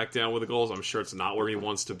guy back down with the goals. I'm sure it's not where he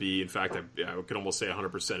wants to be. In fact, I can almost say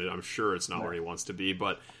 100%. I'm sure it's not where he wants to be.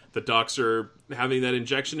 But the Ducks are having that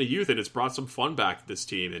injection of youth, and it's brought some fun back to this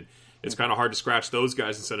team. And it's kind of hard to scratch those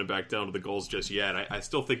guys and send them back down to the goals just yet. I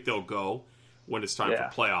still think they'll go when it's time for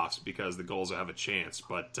playoffs because the goals will have a chance.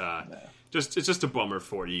 But it's just a bummer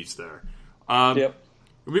for East there.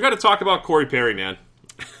 We got to talk about Corey Perry, man.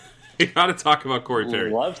 You got to talk about Corey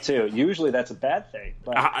Perry. Love to. Usually that's a bad thing.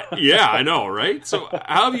 But... yeah, I know, right? So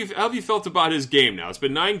how have you felt about his game now? It's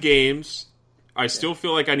been 9 games. I still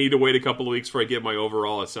feel like I need to wait a couple of weeks before I get my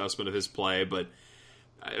overall assessment of his play. But,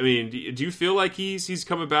 I mean, do you feel like he's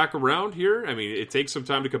coming back around here? I mean, it takes some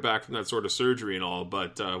time to come back from that sort of surgery and all.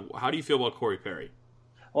 But how do you feel about Corey Perry?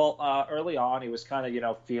 Well, early on, he was kind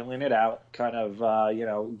of, feeling it out, kind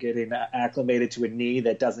of, getting acclimated to a knee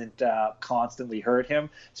that doesn't constantly hurt him.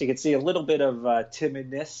 So you could see a little bit of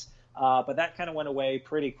timidness, but that kind of went away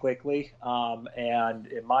pretty quickly. And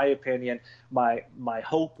in my opinion, my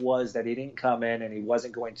hope was that he didn't come in and he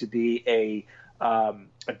wasn't going to be a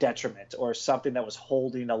detriment or something that was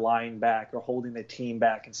holding a line back or holding the team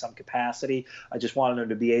back in some capacity. I just wanted him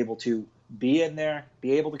to be able to be in there,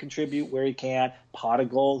 be able to contribute where he can, pot a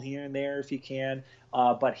goal here and there if he can.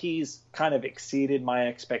 But he's kind of exceeded my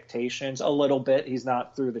expectations a little bit. He's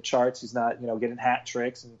not through the charts. He's not, getting hat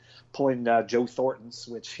tricks and pulling Joe Thornton's,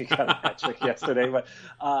 which he got a hat trick yesterday. But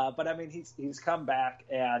I mean, he's come back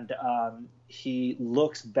and he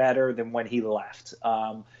looks better than when he left.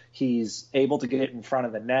 He's able to get in front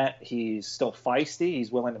of the net. He's still feisty. He's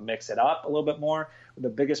willing to mix it up a little bit more. The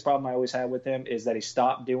biggest problem I always had with him is that he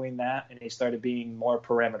stopped doing that and he started being more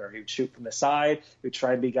perimeter. He would shoot from the side. He would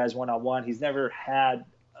try to beat guys one-on-one. He's never had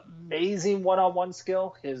amazing one-on-one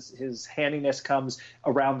skill. His handiness comes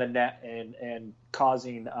around the net and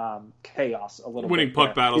causing chaos a little bit. Winning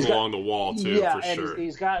puck battles along the wall, too, for sure.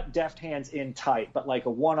 He's got deft hands in tight, but like a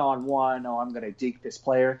one-on-one, I'm going to deke this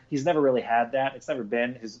player. He's never really had that. It's never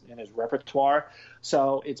been in his repertoire.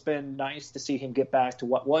 So it's been nice to see him get back to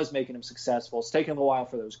what was making him successful. It's taken a while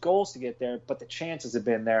for those goals to get there, but the chances have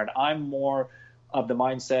been there. And I'm more of the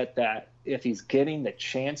mindset that if he's getting the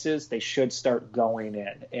chances, they should start going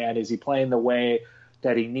in. And is he playing the way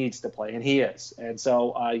that he needs to play? And he is. And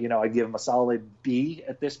so, I give him a solid B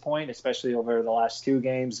at this point, especially over the last 2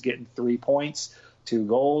 games, getting 3 points, 2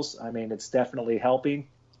 goals. I mean, it's definitely helping.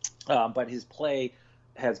 But his play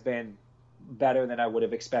has been better than I would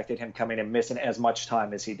have expected him coming and missing as much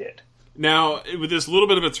time as he did. Now, with this little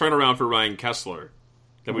bit of a turnaround for Ryan Kessler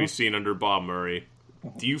that we've seen under Bob Murray,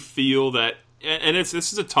 do you feel that, and this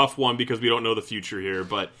is a tough one because we don't know the future here,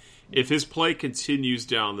 but if his play continues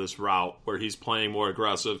down this route where he's playing more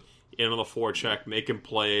aggressive, in on the forecheck, making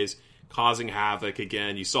plays, causing havoc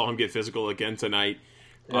again, you saw him get physical again tonight,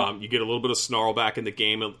 you get a little bit of snarl back in the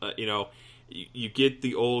game, you get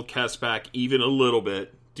the old Kess back even a little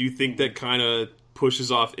bit. Do you think that kind of pushes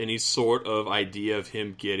off any sort of idea of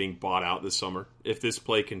him getting bought out this summer if this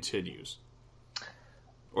play continues?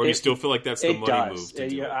 Or do you still feel like that's the money move to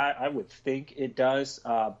do it? I would think it does.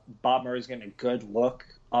 Bob Murray's getting a good look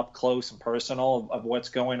up close and personal of what's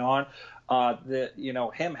going on.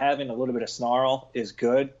 Him having a little bit of snarl is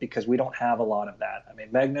good because we don't have a lot of that. I mean,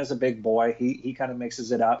 Megna's a big boy. He kind of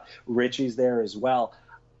mixes it up. Richie's there as well.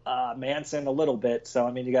 Manson a little bit. So,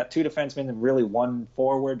 I mean, you got 2 defensemen and really 1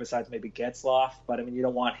 forward besides maybe Getzlaf. But, I mean, you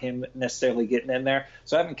don't want him necessarily getting in there.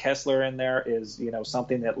 So having Kessler in there is,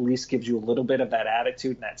 something that at least gives you a little bit of that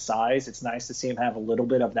attitude and that size. It's nice to see him have a little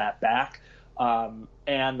bit of that back.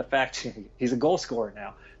 And the fact he's a goal scorer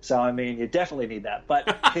now. So, I mean, you definitely need that. But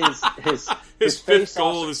his 5th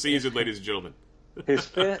goal of the season, ladies and gentlemen. His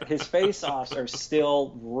face-offs are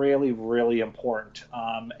still really, really important.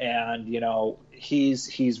 And,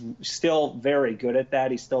 he's still very good at that.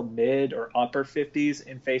 He's still mid or upper 50s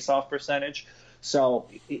in face-off percentage. So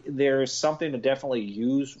there's something to definitely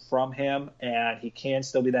use from him, and he can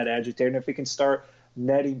still be that agitator. And if he can start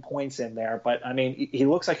netting points in there. But, I mean, he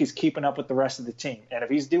looks like he's keeping up with the rest of the team. And if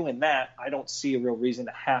he's doing that, I don't see a real reason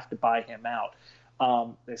to have to buy him out.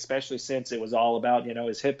 Especially since it was all about,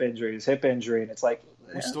 his hip injury, and it's like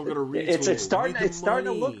we're still going to reach. It's starting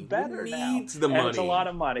to look better now. Needs the money. It's a lot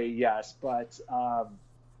of money, yes, but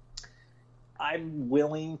I'm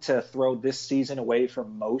willing to throw this season away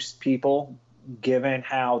from most people given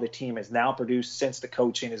how the team has now produced since the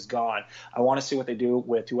coaching is gone. I want to see what they do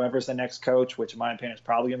with whoever's the next coach, which in my opinion is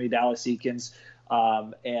probably going to be Dallas Eakins.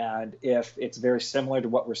 And if it's very similar to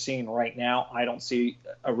what we're seeing right now, I don't see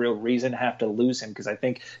a real reason to have to lose him, because I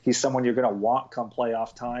think he's someone you're going to want come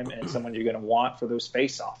playoff time and someone you're going to want for those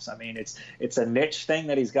face-offs. I mean, it's a niche thing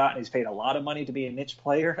that he's got, and he's paid a lot of money to be a niche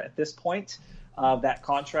player at this point. That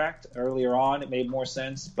contract earlier on, it made more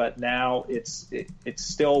sense, but now it's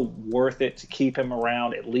still worth it to keep him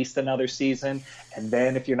around at least another season. And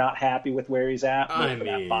then if you're not happy with where he's at, look for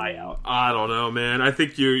that buyout. I don't know, man. I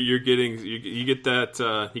think you get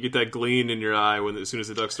that gleam in your eye as soon as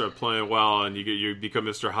the Ducks start playing well, and you become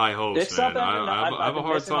Mr. High Hopes. It's man. something I have a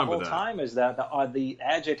hard time with that. The whole time is that the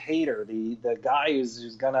agitator, the guy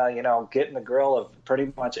who's gonna get in the grill of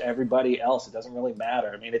pretty much everybody else. It doesn't really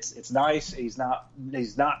matter. I mean, it's nice. He's not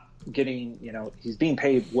getting, he's being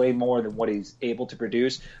paid way more than what he's able to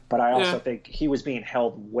produce. But I also think he was being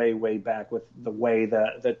held way, way back with the way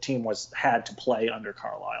the team had to play under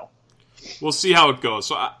Carlisle. We'll see how it goes.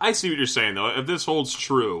 So I see what you're saying, though. If this holds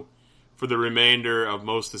true for the remainder of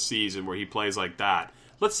most of the season where he plays like that,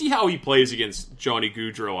 let's see how he plays against Johnny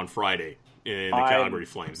Gaudreau on Friday in the Calgary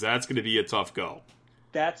Flames. That's going to be a tough go.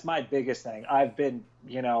 That's my biggest thing. I've been,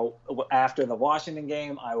 after the Washington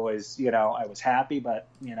game, I was happy, but,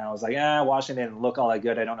 I was like, Washington didn't look all that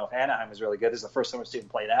good. I don't know if Anaheim was really good. This is the first time we've seen them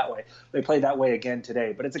play that way. They played that way again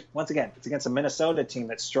today. But it's against a Minnesota team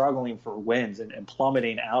that's struggling for wins and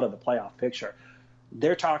plummeting out of the playoff picture.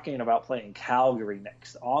 They're talking about playing Calgary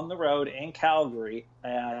next on the road in Calgary.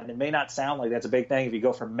 And it may not sound like that's a big thing if you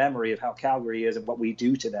go from memory of how Calgary is and what we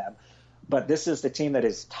do to them. But this is the team that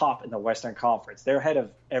is top in the Western Conference. They're ahead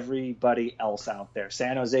of everybody else out there.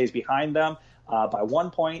 San Jose is behind them by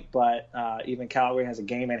 1 point, but even Calgary has a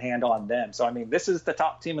game in hand on them. So, I mean, this is the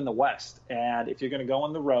top team in the West. And if you're going to go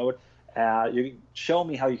on the road, you show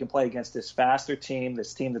me how you can play against this faster team,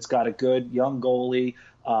 this team that's got a good young goalie,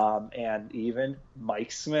 and even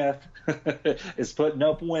Mike Smith is putting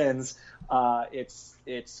up wins.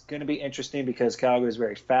 It's going to be interesting because Calgary is a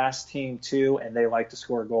very fast team too, and they like to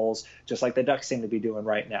score goals, just like the Ducks seem to be doing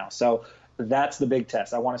right now. So that's the big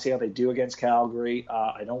test. I want to see how they do against Calgary.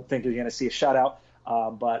 I don't think you're going to see a shutout,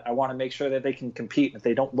 but I want to make sure that they can compete. If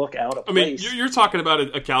they don't look out of place. I mean, you're talking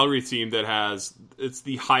about a Calgary team that it's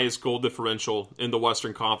the highest goal differential in the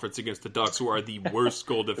Western Conference against the Ducks, who are the worst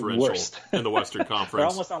goal differential in the Western Conference. They're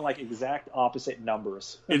almost on exact opposite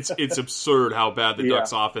numbers. It's absurd how bad the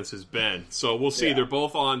Ducks offense has been. So we'll see. Yeah. They're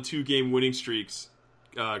both on 2-game winning streaks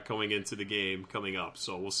going into the game coming up.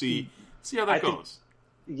 So we'll see how that goes.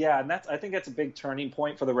 And I think that's a big turning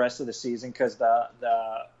point for the rest of the season, because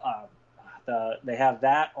they have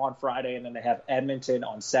that on Friday, and then they have Edmonton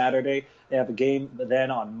on Saturday. They have a game then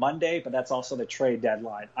on Monday, but that's also the trade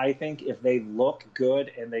deadline. I think if they look good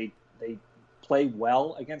and they play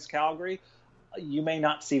well against Calgary, you may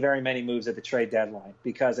not see very many moves at the trade deadline,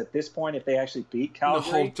 because at this point, if they actually beat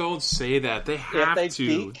Calgary... No, don't say that. They have to.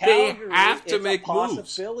 Beat Calgary, they have to make moves. It's a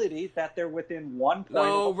possibility that they're within 1 point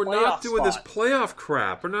No, of a we're not doing spot. this playoff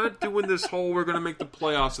crap. We're not doing this whole we're going to make the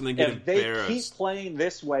playoffs and then get embarrassed. If they keep playing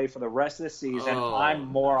this way for the rest of the season, I'm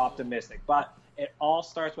more optimistic. But it all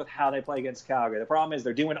starts with how they play against Calgary. The problem is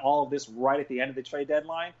they're doing all of this right at the end of the trade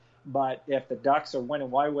deadline. But if the Ducks are winning,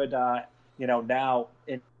 why would now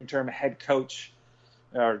in terms of head coach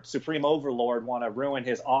or Supreme Overlord want to ruin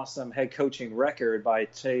his awesome head coaching record by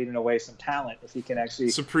trading away some talent if he can actually...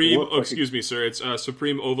 excuse me, sir. It's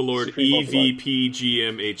Supreme Overlord EVP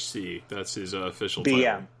GMHC. That's his official title.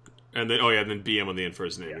 BM. And then, then BM on the end for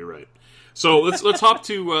his name. Yeah. You're right. So let's hop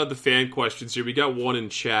to the fan questions here. We got one in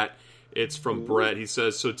chat. It's from Brett. He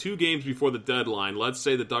says, so 2 games before the deadline, let's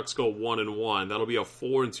say the Ducks go 1-1. That'll be a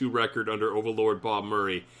 4-2 record under Overlord Bob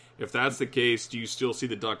Murray. If that's the case, do you still see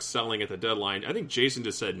the Ducks selling at the deadline? I think Jason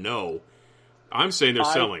just said no. I'm saying they're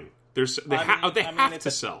selling. They have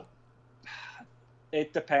to sell.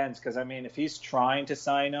 It depends, because, if he's trying to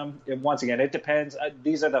sign them, once again, it depends.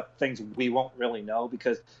 These are the things we won't really know,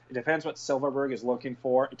 because it depends what Silverberg is looking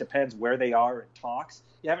for. It depends where they are in talks.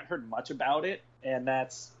 You haven't heard much about it, and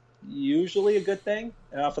that's usually a good thing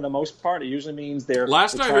for the most part. It usually means they're...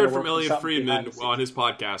 Last I heard from Elliot Friedman on his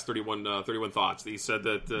podcast, 31 Thoughts, he said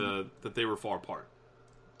that they were far apart.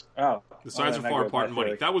 Oh. The sides are far apart in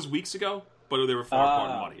money. That was weeks ago, but they were far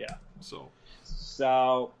apart in money. Yeah.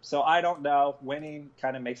 So I don't know. Winning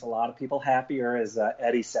kind of makes a lot of people happier, as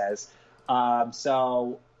Eddie says.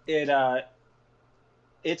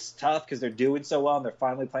 It's tough because they're doing so well and they're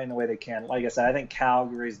finally playing the way they can. Like I said, I think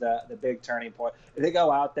Calgary's the big turning point. If they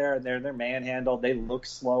go out there and they're manhandled, they look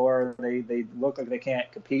slower, they look like they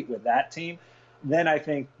can't compete with that team. then I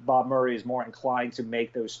think Bob Murray is more inclined to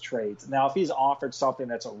make those trades. Now, if he's offered something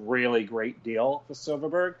that's a really great deal for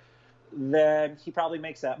Silfverberg, then he probably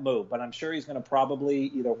makes that move. But I'm sure he's going to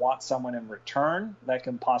probably either want someone in return that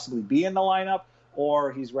can possibly be in the lineup,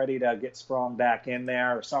 or he's ready to get Sprong back in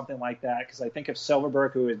there or something like that. Because I think if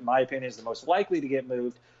Silfverberg, who in my opinion is the most likely to get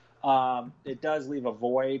moved, it does leave a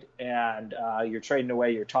void, and you're trading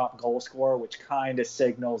away your top goal scorer, which kind of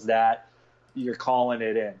signals that you're calling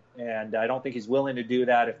it in. And I don't think he's willing to do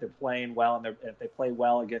that if they're playing well and if they play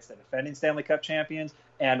well against the defending Stanley Cup champions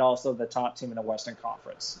and also the top team in the Western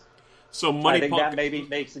Conference. So I think that maybe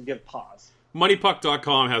makes it give pause.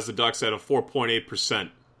 MoneyPuck.com has the Ducks at a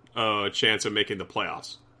 4.8% chance of making the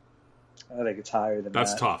playoffs. I think it's higher than that.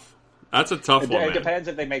 That's tough. That's a tough one, It depends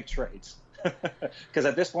if they make trades. Because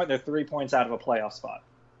at this point, they're 3 points out of a playoff spot.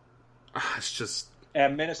 It's just...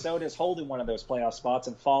 And Minnesota is holding one of those playoff spots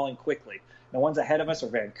and falling quickly. The ones ahead of us are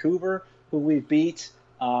Vancouver, who we've beat,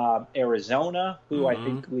 Arizona, who I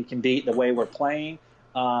think we can beat the way we're playing.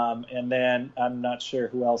 And then I'm not sure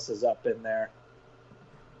who else is up in there.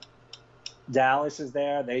 Dallas is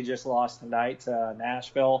there. They just lost tonight to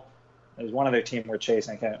Nashville. There's one other team we're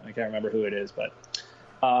chasing. I can't remember who it is, but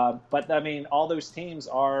I mean, all those teams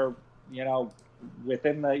are,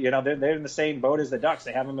 within the, they're in the same boat as the Ducks.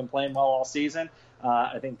 They haven't been playing well all season.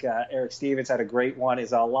 I think Eric Stevens had a great one.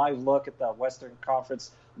 Is a live look at the Western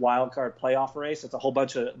Conference wildcard playoff race. It's a whole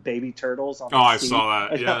bunch of baby turtles on the I saw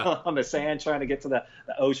that. Yeah, on the sand trying to get to the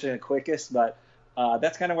ocean quickest. But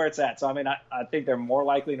that's kind of where it's at. So I mean, I think they're more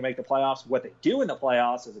likely to make the playoffs. What they do in the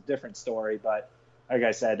playoffs is a different story. But like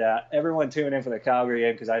I said, everyone tune in for the Calgary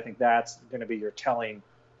game because I think that's going to be your telling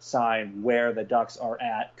sign where the Ducks are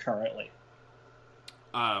at currently.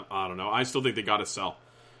 I don't know. I still think they got to sell.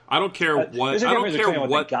 I don't care what. There's a difference between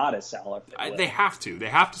what they gotta sell. They have to. They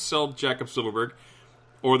have to sell Jakob Silfverberg,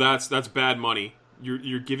 or that's bad money.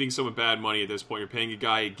 You're giving someone bad money at this point. You're paying a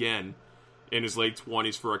guy again in his late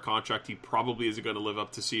 20s for a contract he probably isn't going to live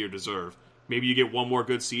up to see or deserve. Maybe you get one more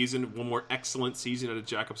good season, one more excellent season out of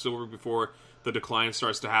Jakob Silfverberg before the decline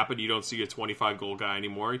starts to happen. You don't see a 25-goal guy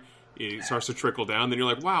anymore. It starts to trickle down. Then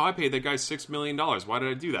you're like, wow, I paid that guy $6 million. Why did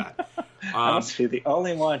I do that? I must be the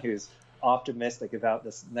only one who's optimistic about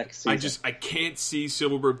this next season. I can't see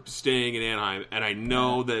Silfverberg staying in Anaheim, and I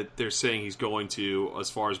know that they're saying he's going to,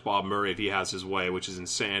 as far as Bob Murray, if he has his way, which is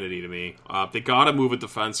insanity to me. They got to move a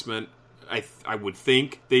defenseman. I would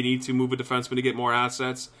think they need to move a defenseman to get more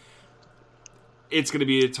assets. It's going to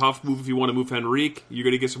be a tough move if you want to move Henrique. You're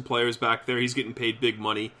going to get some players back there. He's getting paid big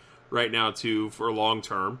money right now, too, for long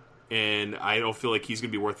term, and I don't feel like he's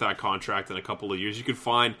going to be worth that contract in a couple of years. You could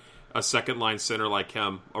find a second-line center like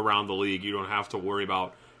him around the league. You don't have to worry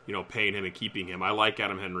about, paying him and keeping him. I like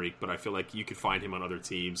Adam Henrique, but I feel like you could find him on other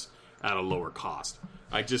teams at a lower cost.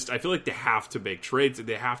 I feel like they have to make trades.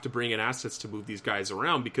 They have to bring in assets to move these guys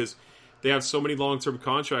around because they have so many long-term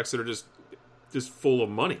contracts that are just full of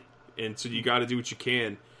money. And so you got to do what you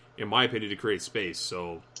can, in my opinion, to create space.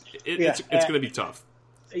 So it's going to be tough.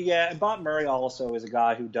 Yeah, and Bob Murray also is a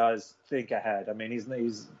guy who does think ahead. I mean,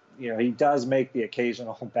 he's he does make the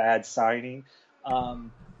occasional bad signing,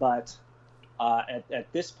 but at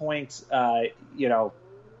this point,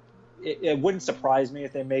 it wouldn't surprise me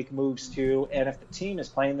if they make moves too. And if the team is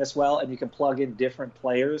playing this well and you can plug in different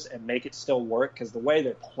players and make it still work, because the way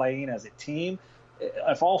they're playing as a team,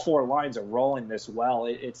 if all four lines are rolling this well,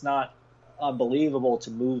 it's not unbelievable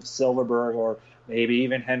to move Silfverberg or maybe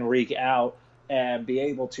even Henrique out and be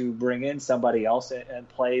able to bring in somebody else and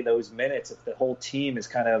play those minutes. If the whole team is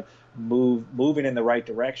kind of moving in the right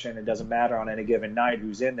direction, it doesn't matter on any given night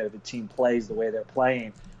who's in there, the team plays the way they're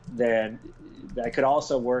playing, then that could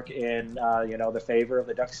also work in the favor of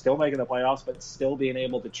the Ducks still making the playoffs, but still being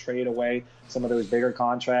able to trade away some of those bigger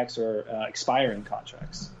contracts or expiring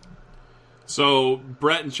contracts. So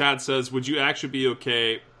Brett in chat says, would you actually be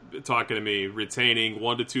okay, talking to me, retaining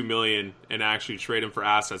 $1 to $2 million and actually trade him for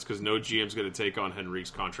assets because no GM's going to take on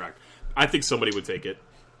Henrique's contract? I think somebody would take it.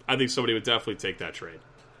 I think somebody would definitely take that trade.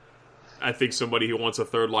 I think somebody who wants a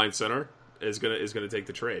third line center is gonna take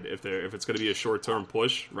the trade if it's going to be a short term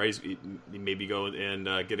push, right? Maybe go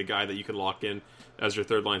and get a guy that you can lock in as your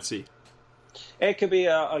third line C. It could be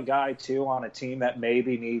a guy too on a team that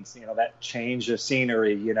maybe needs that change of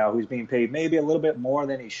scenery. Who's being paid maybe a little bit more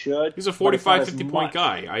than he should. He's a 45, 50 point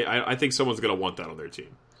guy. I think someone's going to want that on their team.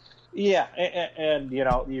 Yeah, and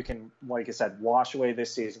you can, like I said, wash away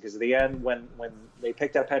this season because at the end when they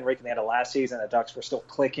picked up Henrique and they had a last season, the Ducks were still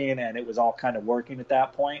clicking and it was all kind of working at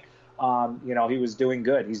that point. He was doing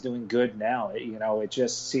good. He's doing good now. It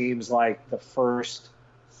just seems like the first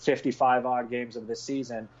 55 odd games of this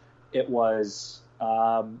season, it was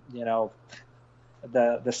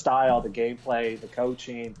the style, the gameplay, the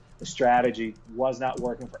coaching, the strategy was not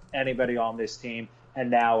working for anybody on this team, and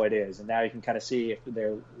now it is. And now you can kind of see if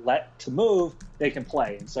they're let to move, they can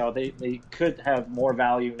play. And so they could have more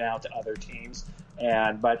value now to other teams.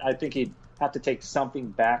 But I think he'd have to take something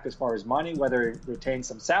back as far as money, whether he retains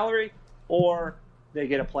some salary or they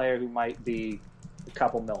get a player who might be a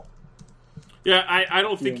couple mil. Yeah, I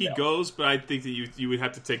don't think he goes, but I think that you would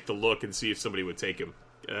have to take the look and see if somebody would take him.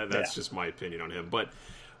 That's just my opinion on him. But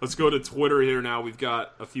let's go to Twitter here now. We've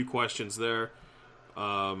got a few questions there.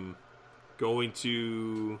 Going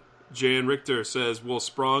to Jan Richter says, will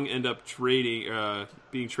Sprong end up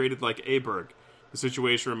being traded like Aberg? The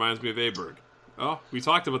situation reminds me of Aberg. Oh, we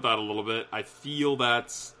talked about that a little bit. I feel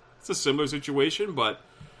it's a similar situation, but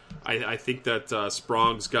I think that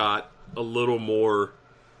Sprong's got a little more.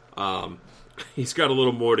 He's got a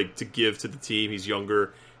little more to give to the team. He's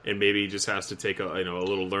younger, and maybe he just has to take a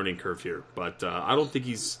little learning curve here. But I don't think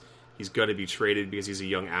he's going to be traded because he's a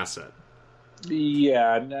young asset.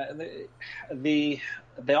 Yeah, they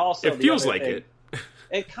also it feels like it.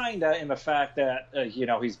 It kind of, in the fact that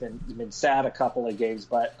he's been sad a couple of games,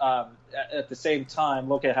 but at the same time,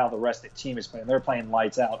 look at how the rest of the team is playing. They're playing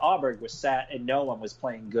lights out. Auburn was sat, and no one was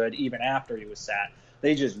playing good even after he was sat.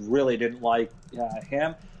 They just really didn't like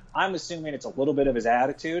him. I'm assuming it's a little bit of his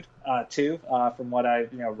attitude too, from what I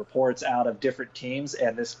reports out of different teams.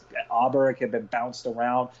 And this Auburn had been bounced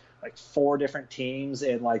around like 4 different teams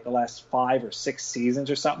in like the last 5 or 6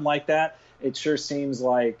 seasons or something like that. It sure seems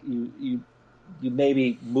like you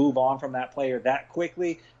maybe move on from that player that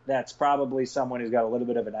quickly. That's probably someone who's got a little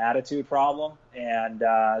bit of an attitude problem, and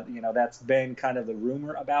that's been kind of the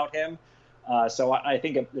rumor about him. So I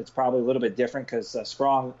think it's probably a little bit different because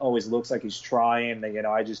Sprong always looks like he's trying.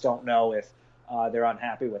 I just don't know if they're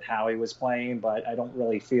unhappy with how he was playing, but I don't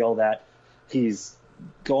really feel that he's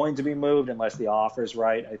going to be moved unless the offer's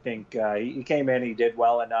right. I think he came in, he did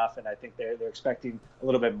well enough, and I think they're expecting a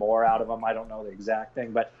little bit more out of him. I don't know the exact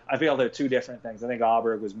thing, but I feel they're 2 different things. I think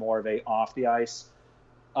Auberg was more of a off the ice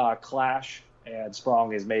clash, and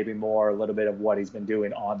Sprong is maybe more a little bit of what he's been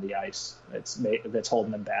doing on the ice that's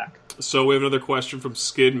holding him back. So we have another question from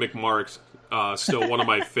Skid McMark, still one of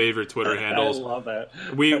my favorite Twitter handles. I love that.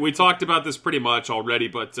 We talked about this pretty much already,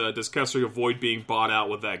 but does Kessler avoid being bought out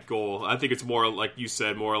with that goal? I think it's more, like you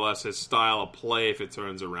said, more or less his style of play, if it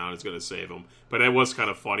turns around, is going to save him. But it was kind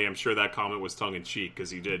of funny. I'm sure that comment was tongue-in-cheek because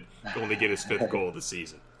he did only get his 5th goal of the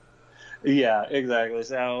season. Yeah, exactly.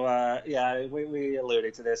 So, we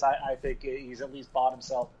alluded to this. I think he's at least bought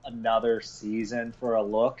himself another season for a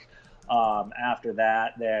look. After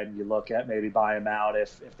that, then you look at maybe buy him out.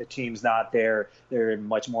 If the team's not there, they're in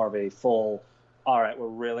much more of a full, all right, we're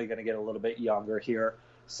really going to get a little bit younger here.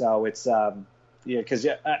 So it's, because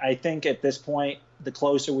I think at this point, the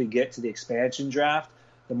closer we get to the expansion draft,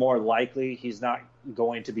 the more likely he's not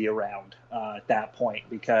going to be around at that point,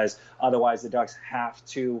 because otherwise the Ducks have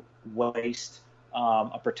to waste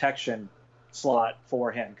a protection slot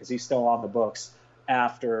for him because he's still on the books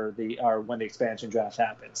after when the expansion draft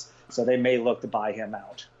happens. So they may look to buy him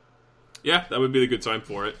out. Yeah, that would be the good time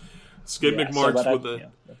for it. Skid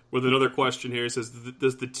McMarks with another question here. He says,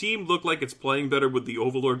 does the team look like it's playing better with the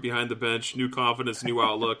Overlord behind the bench, new confidence, new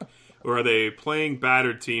outlook, or are they playing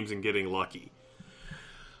battered teams and getting lucky?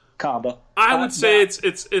 Combo. I would say I'd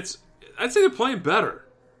say they're playing better.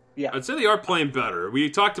 Yeah. I'd say they are playing better. We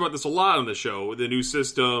talked about this a lot on the show, the new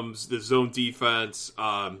systems, the zone defense,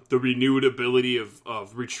 the renewed ability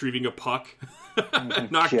of retrieving a puck,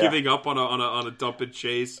 not giving up on a dump and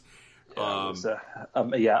chase. It was,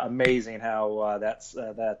 amazing how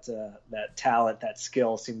that talent, that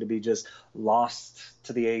skill seemed to be just lost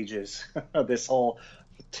to the ages this whole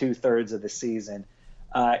 2/3 of the season.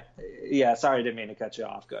 Sorry, I didn't mean to cut you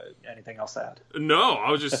off. Good. Anything else to add? No,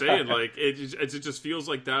 I was just saying, like, it just feels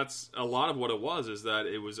like that's a lot of what it was, is that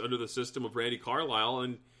it was under the system of Randy Carlyle,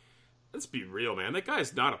 and let's be real, man, that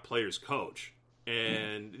guy's not a player's coach.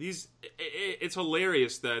 And it's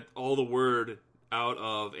hilarious that all the word out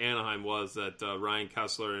of Anaheim was that Ryan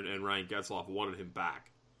Kessler and Ryan Getzlaf wanted him back.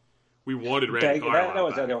 We wanted Randy Carlyle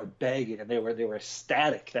back. They were begging, and they were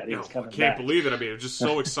ecstatic that he was coming back. I can't believe it. I mean, I'm just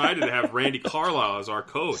so excited to have Randy Carlyle as our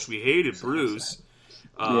coach. We hated Bruce,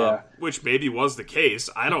 which maybe was the case.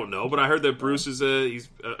 I don't know, but I heard that Bruce is he's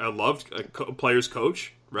a loved player's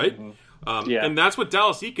coach, right? Mm-hmm. And that's what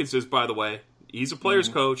Dallas Eakins is, by the way. He's a player's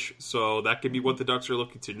coach, so that could be what the Ducks are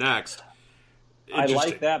looking to next. I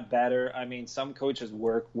like that better. I mean, some coaches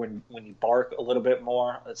work when you bark a little bit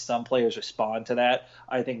more. Some players respond to that.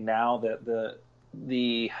 I think now that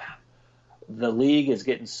the league is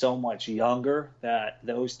getting so much younger that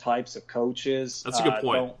those types of coaches that's a good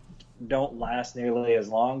point. don't last nearly as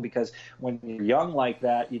long, because when you're young like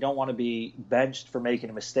that, you don't want to be benched for making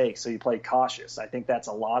a mistake, so you play cautious. I think that's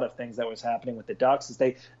a lot of things that was happening with the Ducks, is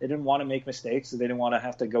they didn't want to make mistakes, so they didn't want to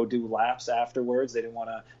have to go do laps afterwards. They didn't want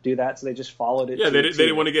to do that, so they just followed it. Yeah, they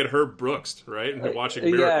didn't want to get Herb Brooks, right? And watching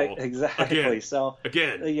Miracle. Yeah, exactly. Again. So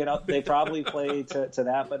Again. They probably played to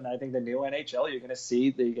that, but I think the new NHL, you're going to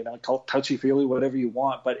see touchy-feely, whatever you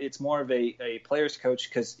want, but it's more of a player's coach,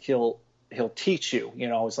 because he'll teach you.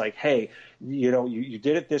 It's like, hey, you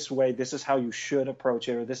did it this way. This is how you should approach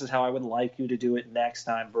it, or this is how I would like you to do it next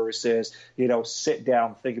time. Versus, sit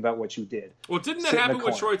down, think about what you did. Well, didn't that happen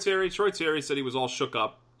with Troy Terry? Troy Terry said he was all shook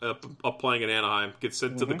up playing in Anaheim, gets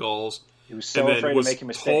sent to the goals. He was so afraid of making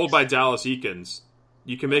mistakes. Told by Dallas Eakins,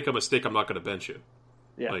 "You can make a mistake. I'm not going to bench you.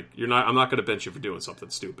 Yeah. Like I'm not going to bench you for doing something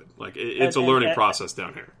stupid. Like it's a learning process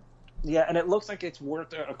down here." Yeah, and it looks like it's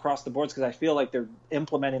worked across the boards, because I feel like they're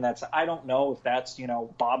implementing that. So I don't know if that's,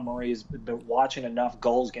 Bob Murray's been watching enough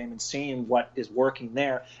goals game and seeing what is working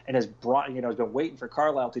there, and has been waiting for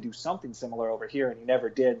Carlisle to do something similar over here, and he never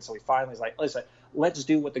did. And so he finally is like, listen, let's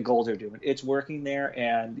do what the goals are doing. It's working there,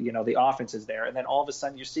 and, the offense is there. And then all of a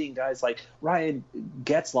sudden you're seeing guys like Ryan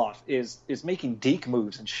Getzlaf is making deke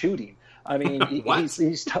moves and shooting. I mean,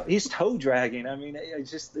 he's toe dragging. I mean,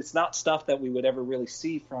 it's not stuff that we would ever really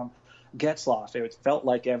see from Getzlaf. It felt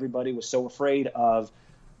like everybody was so afraid of,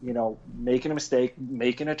 making a mistake,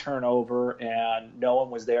 making a turnover, and no one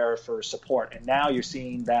was there for support. And now you're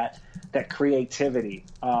seeing that creativity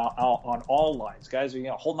on all lines. Guys are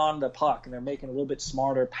holding on to the puck, and they're making a little bit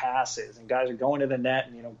smarter passes, and guys are going to the net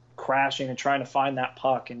and crashing and trying to find that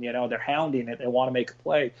puck, and they're hounding it. They want to make a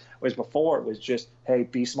play. Whereas before it was just, hey,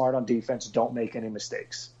 be smart on defense, don't make any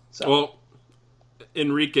mistakes. So. Well,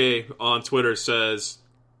 Enrique on Twitter says,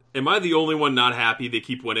 "Am I the only one not happy they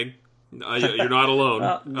keep winning? You're not alone.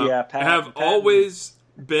 Pat, I have always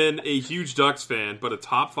been a huge Ducks fan, but a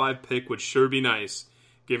top 5 pick would sure be nice,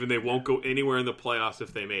 given they won't go anywhere in the playoffs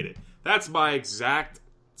if they made it." That's my exact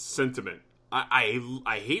sentiment.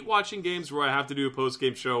 I hate watching games where I have to do a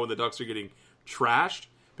post-game show when the Ducks are getting trashed,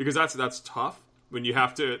 because that's tough when you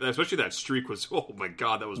have to, especially that streak was, oh my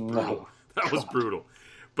God, that was brutal. No. That was brutal.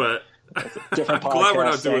 But I'm Different glad we're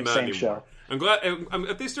not podcast, doing that same anymore. show. I'm glad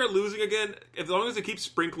if they start losing again, as long as they keep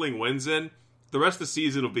sprinkling wins in, the rest of the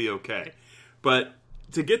season will be okay. But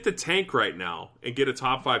to get the tank right now and get a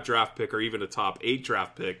top 5 draft pick or even a top 8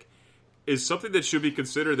 draft pick is something that should be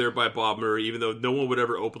considered there by Bob Murray, even though no one would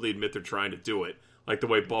ever openly admit they're trying to do it, like the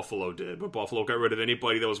way Buffalo did. But Buffalo got rid of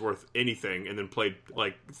anybody that was worth anything and then played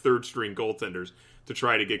like third-string goaltenders to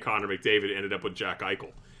try to get Connor McDavid, and ended up with Jack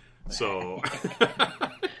Eichel. So,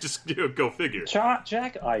 just go figure. Jack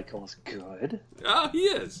Eichel's good. He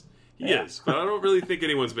is. He is. But I don't really think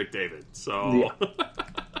anyone's McDavid. So,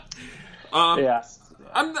 Yeah.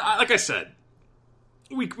 I'm like I said.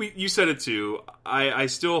 You said it too. I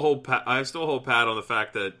still hold Pat on the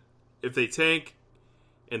fact that if they tank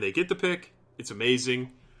and they get the pick, it's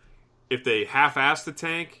amazing. If they half-ass the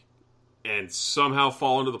tank and somehow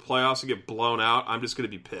fall into the playoffs and get blown out, I'm just going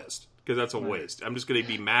to be pissed. Because that's a waste. I'm just going to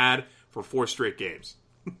be mad for 4 straight games.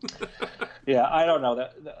 Yeah, I don't know.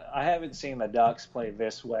 I haven't seen the Ducks play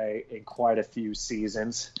this way in quite a few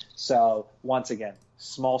seasons. So, once again,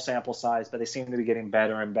 small sample size, but they seem to be getting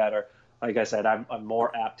better and better. Like I said, I'm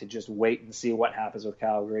more apt to just wait and see what happens with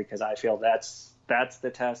Calgary, because I feel that's the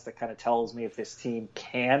test that kind of tells me if this team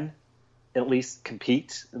can at least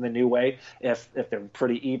compete in the new way, if they're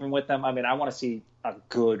pretty even with them. I mean, I want to see a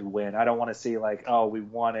good win. I don't want to see like, oh, we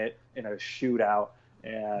won it in a shootout,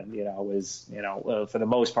 and for the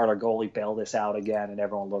most part our goalie bailed us out again and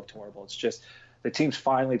everyone looked horrible. It's just the team's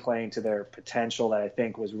finally playing to their potential that I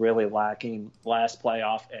think was really lacking last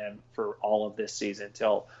playoff and for all of this season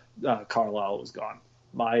until Carlisle was gone,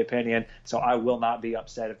 my opinion. So I will not be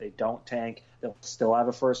upset if they don't tank. They'll still have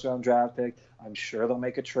a first-round draft pick. I'm sure they'll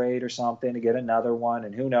make a trade or something to get another one,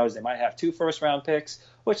 and who knows, they might have 2 first-round picks,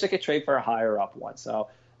 which they could trade for a higher-up one. So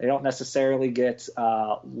they don't necessarily get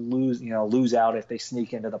lose out if they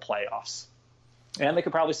sneak into the playoffs. And they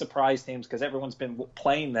could probably surprise teams because everyone's been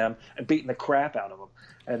playing them and beating the crap out of them.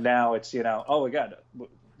 And now it's, oh, my God,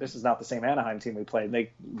 this is not the same Anaheim team we played.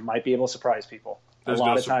 They might be able to surprise people. There's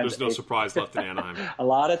no surprise left in Anaheim. A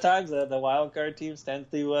lot of times the wild card teams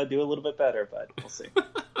tend to do a little bit better, but we'll see.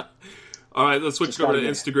 All right, let's switch over to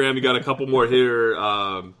Instagram. You got a couple more here.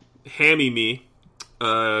 Hammy Me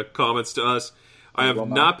comments to us. I have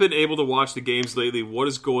not been able to watch the games lately. What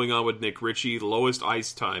is going on with Nick Ritchie? Lowest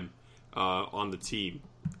ice time on the team.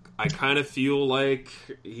 I kind of feel like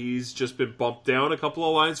he's just been bumped down a couple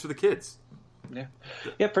of lines for the kids.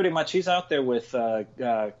 Yeah, pretty much. He's out there with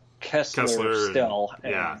Kessler still,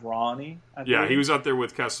 and yeah. Ronnie. I Yeah, believe. he was up there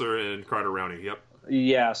with Kessler and Carter Rowney. Yep.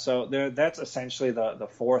 Yeah, so that's essentially the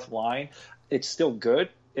fourth line. It's still good.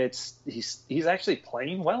 He's actually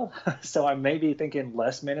playing well. So I may be thinking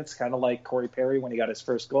less minutes, kind of like Corey Perry when he got his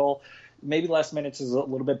first goal. Maybe less minutes is a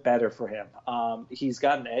little bit better for him. He's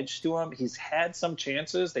got an edge to him. He's had some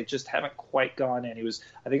chances. They just haven't quite gone in.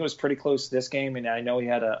 I think it was pretty close this game, and I know he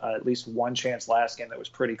had at least one chance last game that was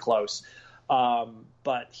pretty close.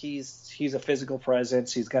 But he's a physical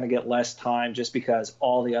presence. He's going to get less time just because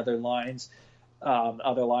all the other lines,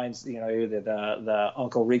 either the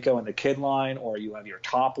Uncle Rico and the kid line, or you have your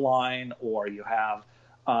top line, or you have,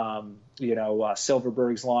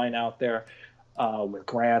 Silverberg's line out there with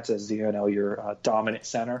Grant as, your dominant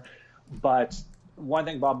center. But one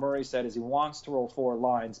thing Bob Murray said is he wants to roll four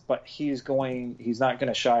lines, but he's not going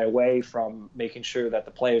to shy away from making sure that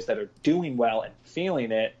the players that are doing well and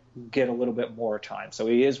feeling it get a little bit more time. So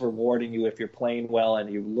he is rewarding you if you're playing well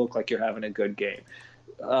and you look like you're having a good game.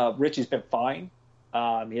 Richie's been fine.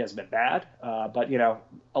 He hasn't been bad, but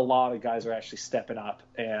a lot of guys are actually stepping up,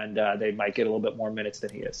 and they might get a little bit more minutes than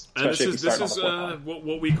he is. And this is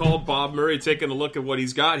what we call Bob Murray taking a look at what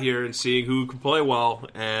he's got here and seeing who can play well.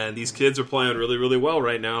 And these kids are playing really, really well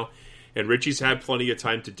right now, and Richie's had plenty of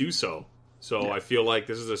time to do so. So yeah. I feel like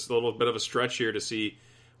this is a little bit of a stretch here to see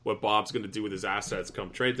what Bob's going to do with his assets come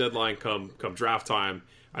trade deadline, come draft time.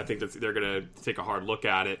 I think that they're going to take a hard look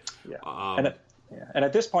at it. Yeah. And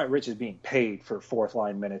at this point, Rich is being paid for fourth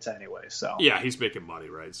line minutes anyway. So yeah, he's making money,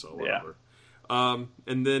 right? So whatever. Yeah.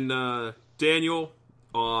 And then Daniel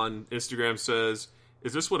on Instagram says,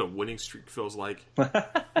 "Is this what a winning streak feels like?"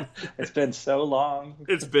 It's been so long.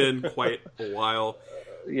 It's been quite a while.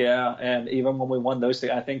 Yeah, and even when we won those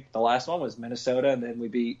two, I think the last one was Minnesota, and then we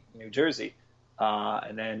beat New Jersey.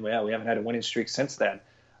 And then, we haven't had a winning streak since then.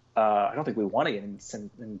 I don't think we won it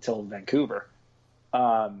until Vancouver.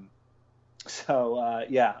 I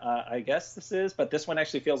guess this is, but this one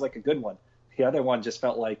actually feels like a good one. The other one just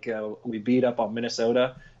felt like we beat up on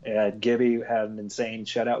Minnesota, and Gibby had an insane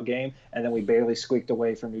shutout game, and then we barely squeaked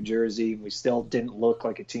away from New Jersey. We still didn't look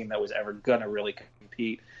like a team that was ever going to really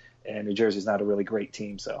compete, and New Jersey's not a really great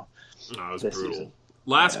team. So it was brutal.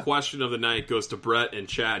 Last question of the night goes to Brett in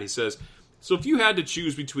chat. He says, so if you had to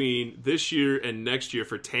choose between this year and next year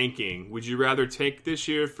for tanking, would you rather tank this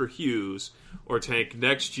year for Hughes or tank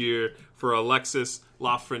next year for Alexis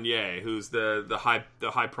Lafreniere, who's the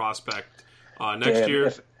high prospect next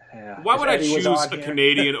year? Why would I choose a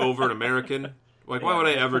Canadian over an American? Like, why would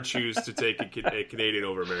I ever choose to take a Canadian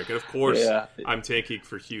over American? Of course, I'm tanking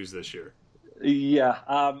for Hughes this year. Yeah,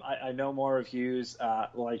 I know more of Hughes.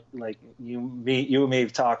 Like you and me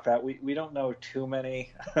have talked about. We don't know too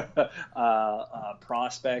many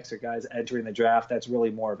prospects or guys entering the draft. That's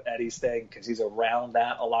really more of Eddie's thing because he's around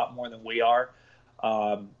that a lot more than we are.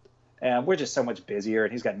 And we're just so much busier,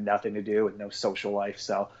 and he's got nothing to do and no social life.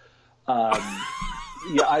 So,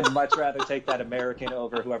 I'd much rather take that American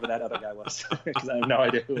over whoever that other guy was because I have no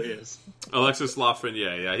idea who he is. Alexis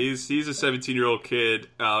Lafreniere, yeah, he's a 17-year-old kid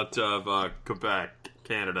out of Quebec,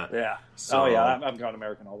 Canada. Yeah. So, I'm going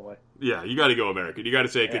American all the way. Yeah, you got to go American. You got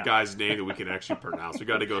to take a guy's name that we can actually pronounce. We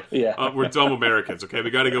got to go. We're dumb Americans, okay? We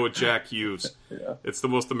got to go with Jack Hughes. Yeah. It's the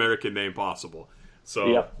most American name possible. So,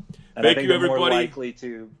 and thank I think you, everybody. More likely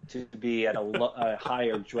to be at a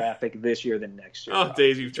higher draft pick this year than next year. Oh,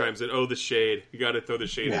 Daisy chimes in. Oh, the shade. You got to throw the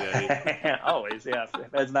shade at Eddie. Always, yes.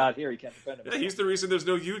 If Ed's not here, he can't defend him. Yeah, he's the reason there's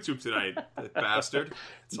no YouTube tonight, that bastard.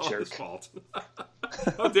 It's all his fault.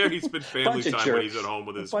 How dare he spend family time when he's at home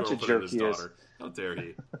with his girlfriend and his daughter. How dare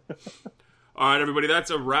he? All right, everybody,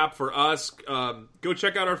 that's a wrap for us. Go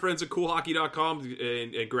check out our friends at coolhockey.com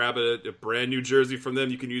and grab a brand new jersey from them.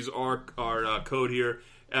 You can use our code here,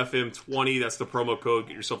 FM20. That's the promo code.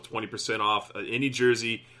 Get yourself 20% off any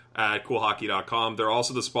jersey at coolhockey.com. They're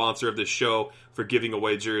also the sponsor of this show for giving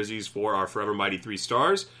away jerseys for our Forever Mighty 3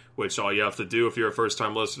 Stars, which all you have to do if you're a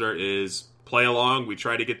first-time listener is play along. We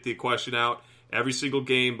try to get the question out every single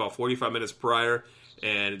game about 45 minutes prior.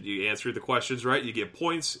 And you answer the questions right, you get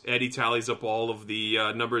points. Eddie tallies up all of the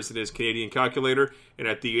numbers in his Canadian calculator. And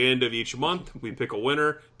at the end of each month, we pick a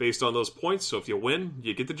winner based on those points. So if you win,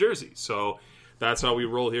 you get the jersey. So that's how we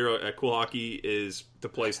roll here at Cool Hockey, is the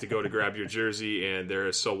place to go to grab your jersey. And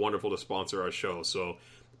they're so wonderful to sponsor our show. So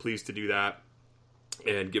pleased to do that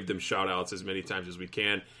and give them shout-outs as many times as we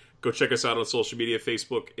can. Go check us out on social media,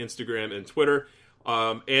 Facebook, Instagram, and Twitter.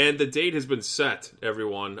 And the date has been set,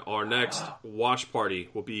 everyone. Our next watch party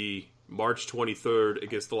will be March 23rd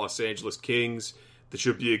against the Los Angeles Kings. That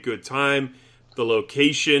should be a good time. The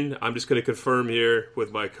location, I'm just going to confirm here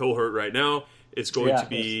with my cohort right now. It's going to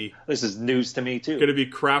be... This is news to me, too. Going to be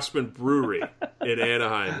Craftsman Brewery in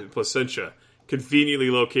Anaheim, in Placentia. Conveniently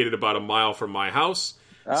located about a mile from my house.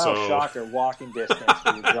 Oh, shocker. Walking distance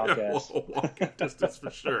for your drunk ass. Walking distance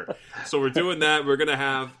for sure. So we're doing that. We're going to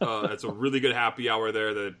have, it's a really good happy hour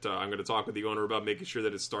there that I'm going to talk with the owner about, making sure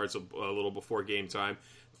that it starts a little before game time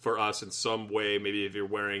for us in some way. Maybe if you're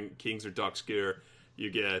wearing Kings or Ducks gear,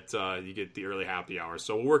 you get the early happy hour.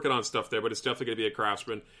 So we're working on stuff there, but it's definitely going to be a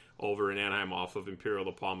Craftsman over in Anaheim off of Imperial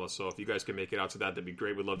La Palma. So if you guys can make it out to that'd be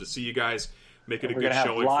great. We'd love to see you guys. Make it a good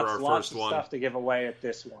showing for our first one. Stuff to give away at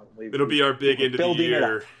this one. It'll be our big end of the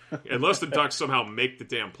year, unless the Ducks somehow make the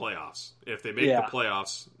damn playoffs. If they make the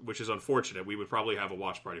playoffs, which is unfortunate, we would probably have a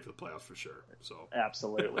watch party for the playoffs for sure. So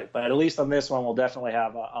absolutely, but at least on this one, we'll definitely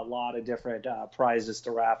have a lot of different prizes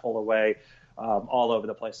to raffle away all over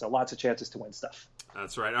the place. So lots of chances to win stuff.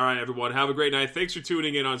 That's right. All right, everyone. Have a great night. Thanks for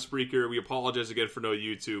tuning in on Spreaker. We apologize again for no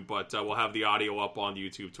YouTube, but we'll have the audio up on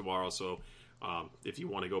YouTube tomorrow. So if you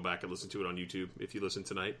want to go back and listen to it on YouTube, if you listen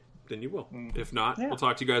tonight, then you will. If not, we'll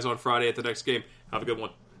talk to you guys on Friday at the next game. Have a good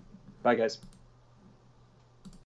one. Bye, guys.